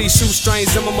eyes bleed,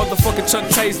 shoestrings. And my motherfucking Chuck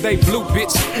Tays, they blue,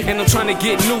 bitch. And I'm trying to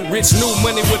get new, rich, new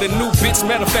money with a new bitch.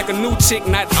 Matter of fact, a new chick.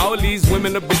 Not all these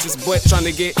women are bitches, but trying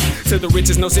to get to the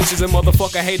riches. No cinches, and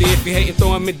motherfucker hate it if you hating,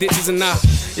 throw him in ditches and nah.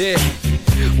 Yeah.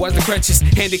 Watch the crutches,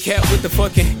 handicapped with the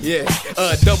fucking, yeah.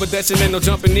 Double dutching, ain't no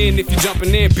jumping in. If you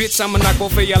jumping in, bitch, I'ma knock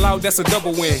both of y'all out, that's a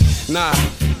double win. Nah.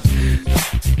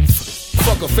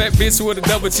 Fuck a fat bitch with a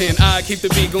double chin. I keep the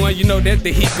beat going, you know that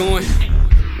the heat going.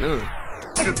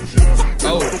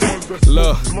 Oh,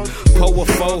 look, pull a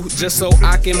foe just so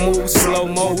I can move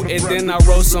slow-mo. And then I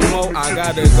roll some more, I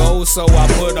gotta go. So I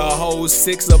put a whole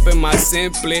 6 up in my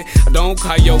Simply. Don't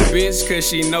call your bitch cause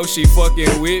she know she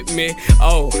fucking with me.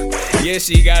 Oh, yeah,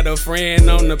 she got a friend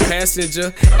on the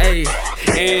passenger. Ayy,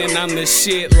 and I'm the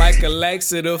shit like a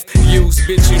laxative use.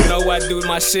 Bitch, you know I do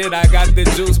my shit, I got the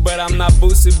juice. But I'm not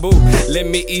Boosie Boo, let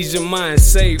me ease your mind,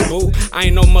 say boo. I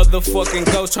ain't no motherfucking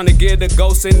ghost, tryna get a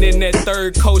ghost. And in that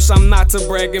third coach, I'm not to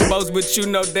brag and boast, but you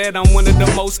know that I'm one of the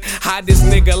most hottest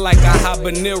nigga like a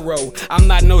habanero. I'm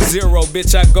not no zero,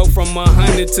 bitch, I go from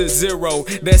 100 to 0.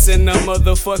 That's in the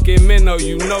motherfucking minnow.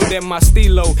 You know that my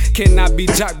stilo cannot be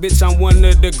jock, bitch, I'm one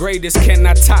of the greatest,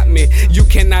 cannot top me. You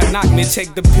cannot knock me,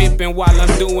 check the pimpin' while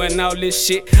I'm doing all this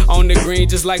shit on the green,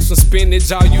 just like some spinach.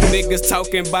 All you niggas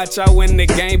talking about y'all win the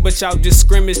game, but y'all just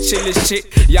scrimmage, chillin'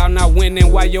 shit. Y'all not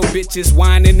winning while your bitch is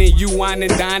whining and you whining,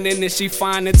 dining, and she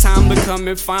finding time to come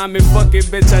and find me. Fuck it,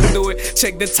 bitch, I do it.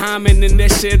 Check the timing and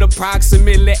that shit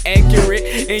approximately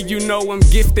accurate. And you know I'm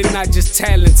gifted, not just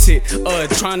talented.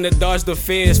 Trying to dodge the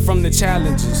feds from the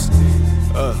challenges.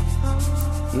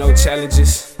 No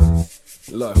challenges.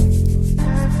 Look,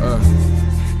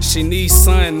 she needs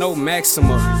sun, no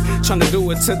maxima. Tryna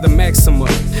do it to the maxima.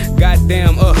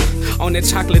 Goddamn, on that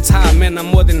chocolate tie, man, I'm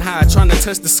more than high. Tryna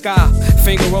touch the sky.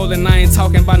 Finger rolling, I ain't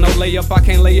talking about no layup. I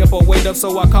can't lay up or wait up,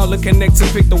 so I call a connect to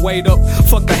pick the weight up.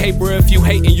 Fuck the hate, bro, if you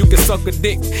hatin', you can suck a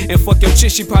dick. And fuck your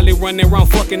chick, she probably running around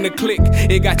fucking the click.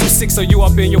 It got you sick, so you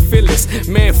up in your feelings.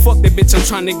 Man, fuck that bitch, I'm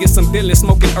tryna get some dealin'.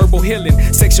 Smoking herbal healing,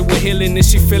 sexual healing, and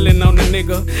she feeling on the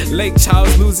nigga. Lake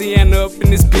Charles, Louisiana, up in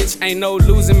this bitch. Ain't no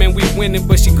losing, man, we winning,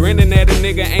 but she grinning at a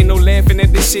nigga, ain't no laughing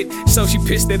at this shit. So she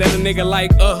pissed it at a nigga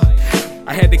like,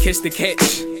 I had to catch the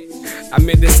catch. I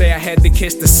meant to say I had to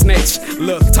catch the snatch.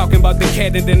 Look, talking about the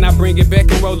cat and then I bring it back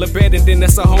and roll a bed, and then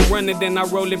that's a home run and then I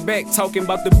roll it back. Talking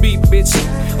about the beat, bitch.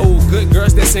 Oh, good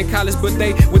girls that's in college, but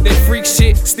they with that freak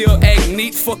shit still act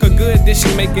neat. Fuck a good, then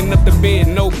she making up the bed,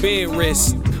 no bed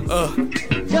rest.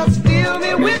 Just feel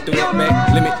me with your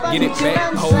back. Let me get it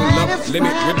back. Hold up, let me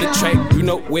rip the track. You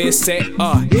know where it's at.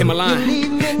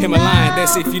 Himalayan,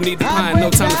 that's if you need the pine. No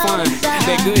time to find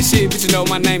that good shit, bitch. You know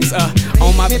my name is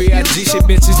on my B.I.G. shit,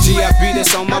 bitches. G.I.B.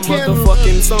 That's on my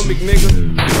motherfucking stomach,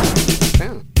 nigga.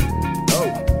 Damn.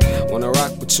 Oh, wanna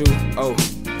rock with you? Oh,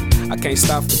 I can't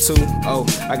stop for 2. Oh,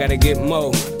 I gotta get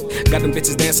more. Got them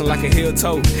bitches dancing like a heel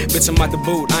toe. Bitch, I'm out the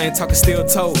boot, I ain't talking steel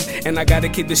toe. And I gotta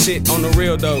keep the shit on the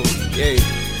real though. Yeah,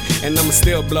 and I'ma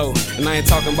still blow. And I ain't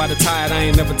talking about the tide, I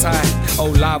ain't never tied.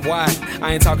 Oh, live wide,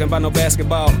 I ain't talking about no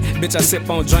basketball. Bitch, I sip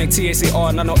on drink, THC,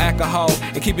 not no alcohol.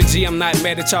 And keep it G, I'm not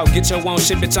mad at y'all. Get your own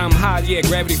shit, bitch, I'm high, yeah,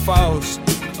 gravity falls.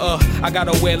 I got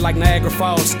her wet like Niagara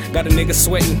Falls. Got a nigga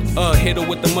sweating, hit her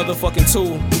with the motherfucking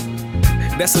tool.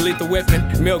 That's a lethal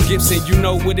weapon, Mel Gibson, you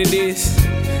know what it is.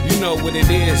 You know what it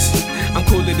is. I'm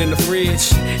cooler than the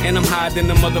fridge, and I'm higher than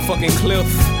the motherfucking cliff.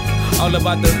 All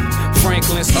about the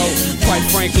Franklins, quite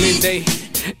frankly, they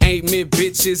ain't me,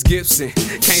 bitches Gibson.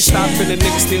 Can't stop it, the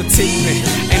nigga still tipping.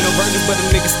 Ain't no verdict, but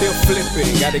the nigga still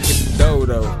flipping. Gotta get the dough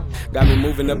though. Got me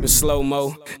moving up in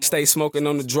slow-mo. Stay smoking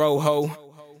on the dro ho.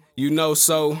 You know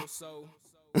so.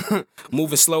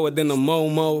 Moving slower than a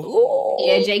Momo.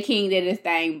 Yeah, J. King did his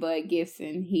thing, but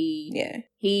Gibson, he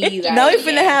like, no, he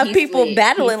finna have people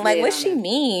battling. Like, what she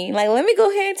mean? Like, let me go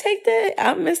ahead and take that.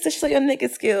 I missed to show your nigga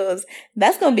skills.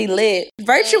 That's gonna be lit.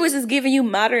 Virtuous is giving you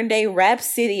modern day Rap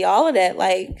City, all of that.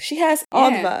 Like, she has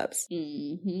all the vibes.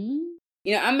 Mm-hmm.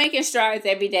 You know, I'm making strides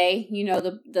every day. You know,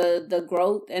 the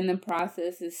growth and the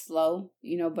process is slow.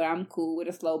 You know, but I'm cool with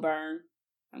a slow burn.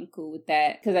 I'm cool with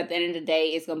that. Because at the end of the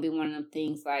day, it's going to be one of them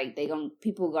things like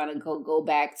people are going to go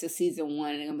back to season 1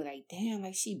 and they're going to be like, damn,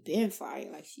 like she been fire.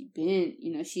 Like she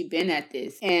been at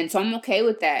this. And so I'm okay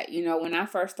with that. You know, when I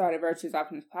first started Virtuous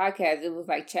Optimist Podcast, it was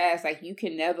like, Chaz, like you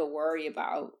can never worry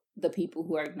about the people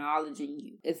who are acknowledging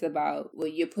you. It's about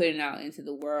what you're putting out into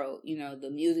the world, you know, the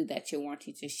music that you're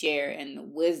wanting to share and the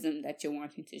wisdom that you're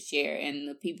wanting to share and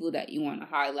the people that you want to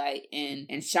highlight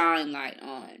and shine light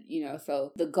on, you know.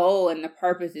 So the goal and the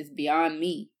purpose is beyond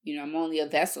me. You know, I'm only a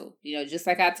vessel, you know, just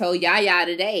like I told Yaya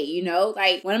today, you know,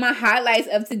 like one of my highlights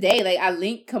of today, like I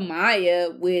linked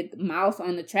Kamaya with Mouse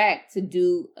on the Track to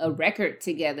do a record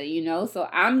together, you know, so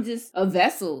I'm just a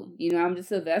vessel, you know, I'm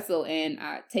just a vessel and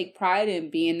I take pride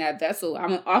in being that vessel.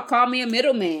 I'll call me a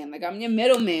middleman, like I'm your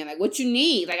middleman, like what you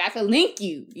need, like I can link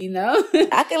you, you know.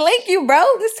 I can link you, bro.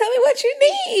 Just tell me what you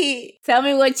need. Tell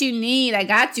me what you need. I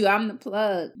got you. I'm the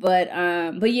plug.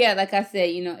 But yeah, like I said,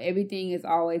 you know, everything is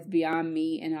always beyond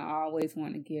me and I always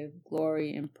want to give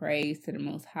glory and praise to the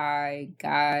Most High,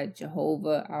 God,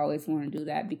 Jehovah. I always want to do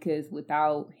that because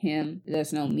without him,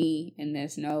 there's no me and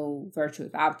there's no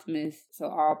Virtuous Optimist. So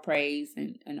all praise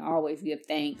and always give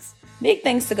thanks. Big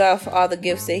thanks to God for all the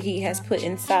gifts that he has put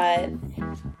inside.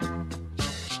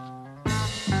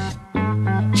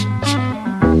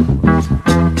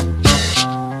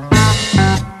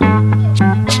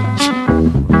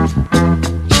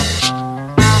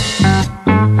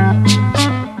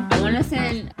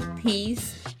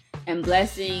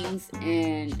 Blessings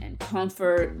and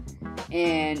comfort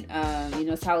and you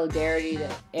know, solidarity to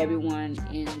everyone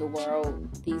in the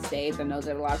world these days. I know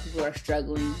that a lot of people are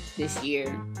struggling this year,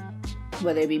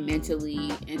 whether it be mentally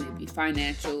and it be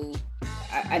financial.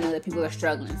 I know that people are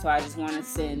struggling, so I just want to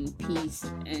send peace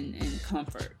and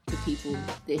comfort to people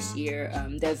this year.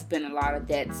 There's been a lot of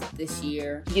debts this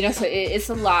year, you know, so it's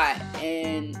a lot,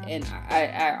 and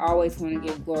I always want to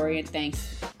give glory and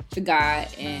thanks to God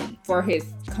and for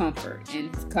his comfort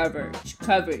and his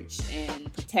coverage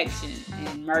and protection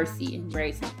and mercy and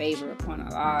grace and favor upon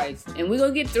our lives. And we're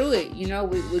going to get through it. You know,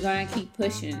 we're going to keep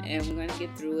pushing and we're going to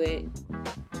get through it.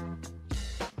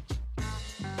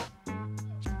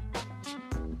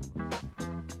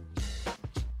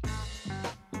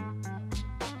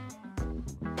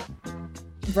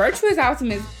 Virtuous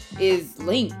Optimist is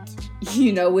linked,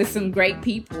 you know, with some great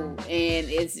people, and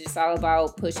it's just all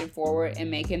about pushing forward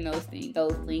and making those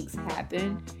links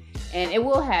happen, and it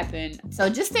will happen. So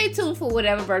just stay tuned for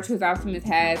whatever Virtuous Optimist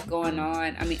has going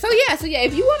on. I mean, so yeah,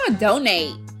 if you want to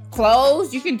donate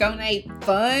clothes, you can donate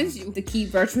funds to keep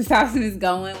Virtuous Optimist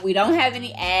going. We don't have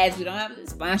any ads, we don't have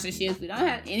sponsorships, we don't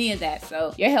have any of that.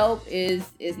 So your help is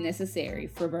necessary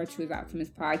for Virtuous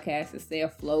Optimist Podcast to stay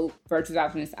afloat. Virtuous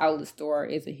Optimist Outlet Store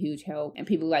is a huge help, and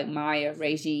people like Maya,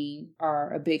 Regine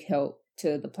are a big help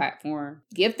to the platform.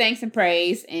 Give thanks and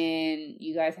praise, and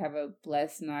you guys have a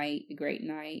blessed night, a great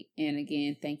night. And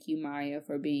again, thank you, Maya,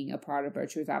 for being a part of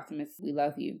Virtuous Optimist. We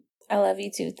love you. I love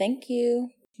you too. Thank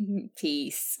you.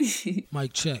 Peace.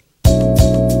 Mic check.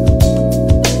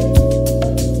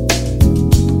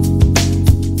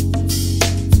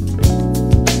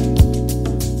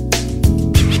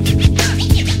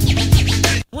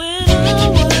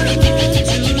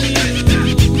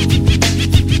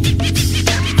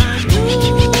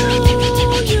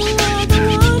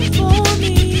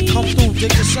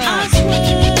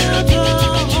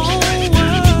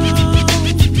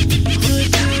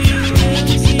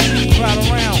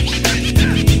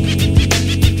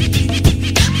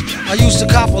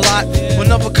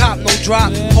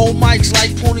 Drop, hold mics like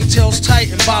ponytails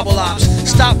tight and bobble ops.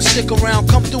 Stop, stick around,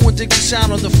 come through and dig the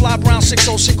sound of the fly brown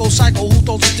 6060 cycle. Who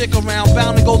throws a dick around?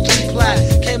 Bound to go 3 plat.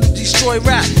 Came to destroy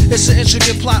rap. It's an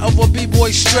intricate plot of a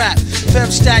b-boy strap.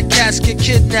 Femstat cats get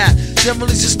kidnapped. Then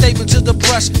release a statement to the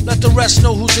press. Let the rest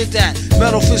know who did that.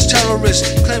 Metal fist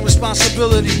terrorists claim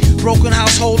responsibility. Broken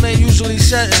household name usually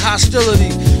set in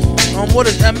hostility. What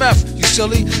is MF? You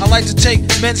silly? I like to take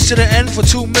men's to the end for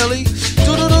 2 milli.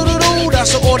 Do-do-do-do-do,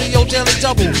 that's an audio daily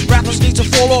double. Rappers need to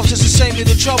fall off just to save me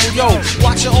the trouble. Yo,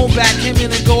 watch your own back, came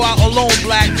in and go out alone,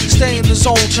 black. Stay in the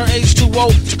zone, turn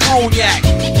H2O to cognac.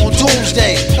 On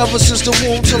doomsday, ever since the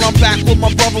womb till I'm back where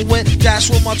my brother went, that's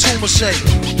what my tumor say.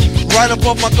 Right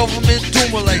above my government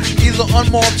doomulate, either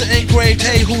unmarked or engraved,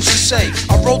 hey, who's to say?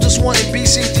 I wrote this one in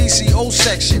BCDC O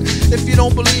section. If you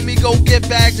don't believe me, go get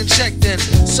bagged and checked in.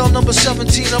 Cell number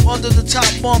 17, I'm under the top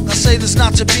bunk. I say this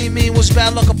not to be mean, was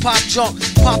bad luck, a pop junk.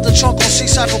 Pop the trunk on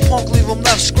C-Cypher punk, leave him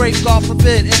left scrape, God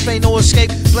forbid. If ain't no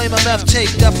escape, blame MF tape.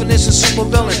 Definition super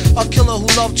villain, a killer who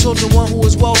loved children, one who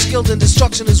is well skilled in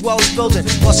destruction as well as building.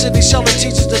 While Sidney Sheldon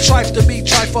teaches the trife to be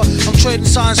trifer, I'm trading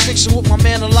science fiction with my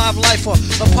man, a live lifer.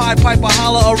 A pie pipe, I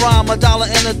holler a rhyme, a dollar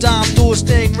and a dime, do his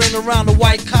thing, ring around the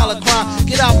white collar crime.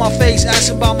 Get out my face,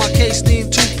 asking about my case,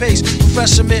 need toothpaste,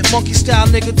 professor mint, monkey style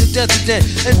nigga to death to death,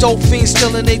 and dope fiends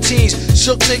still in their teens.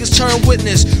 Shook niggas turn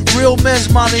witness, real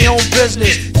men's mind their own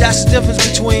business. That's the difference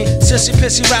between sissy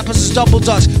pissy rappers is double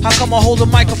dutch. How come I hold a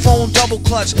microphone double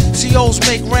clutch? COs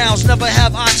make rounds, never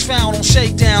have ox found on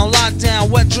shakedown, lockdown,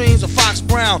 wet dreams of Fox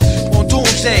Brown on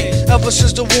doomsday. Ever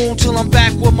since the womb till I'm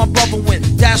back where my brother went.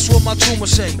 That's what my tumor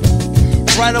say.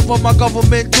 Right up on my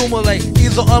government doomlay,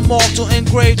 either unmarked or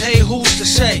engraved. Hey, who's to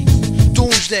say?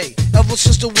 Doomsday. Ever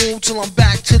since the womb till I'm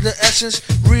back to the essence.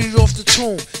 Read it off the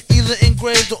tomb. Either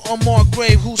engraved or unmarked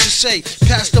grave. Who's to say?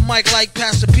 Pass the mic like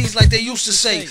Pastor P's, like they used to say.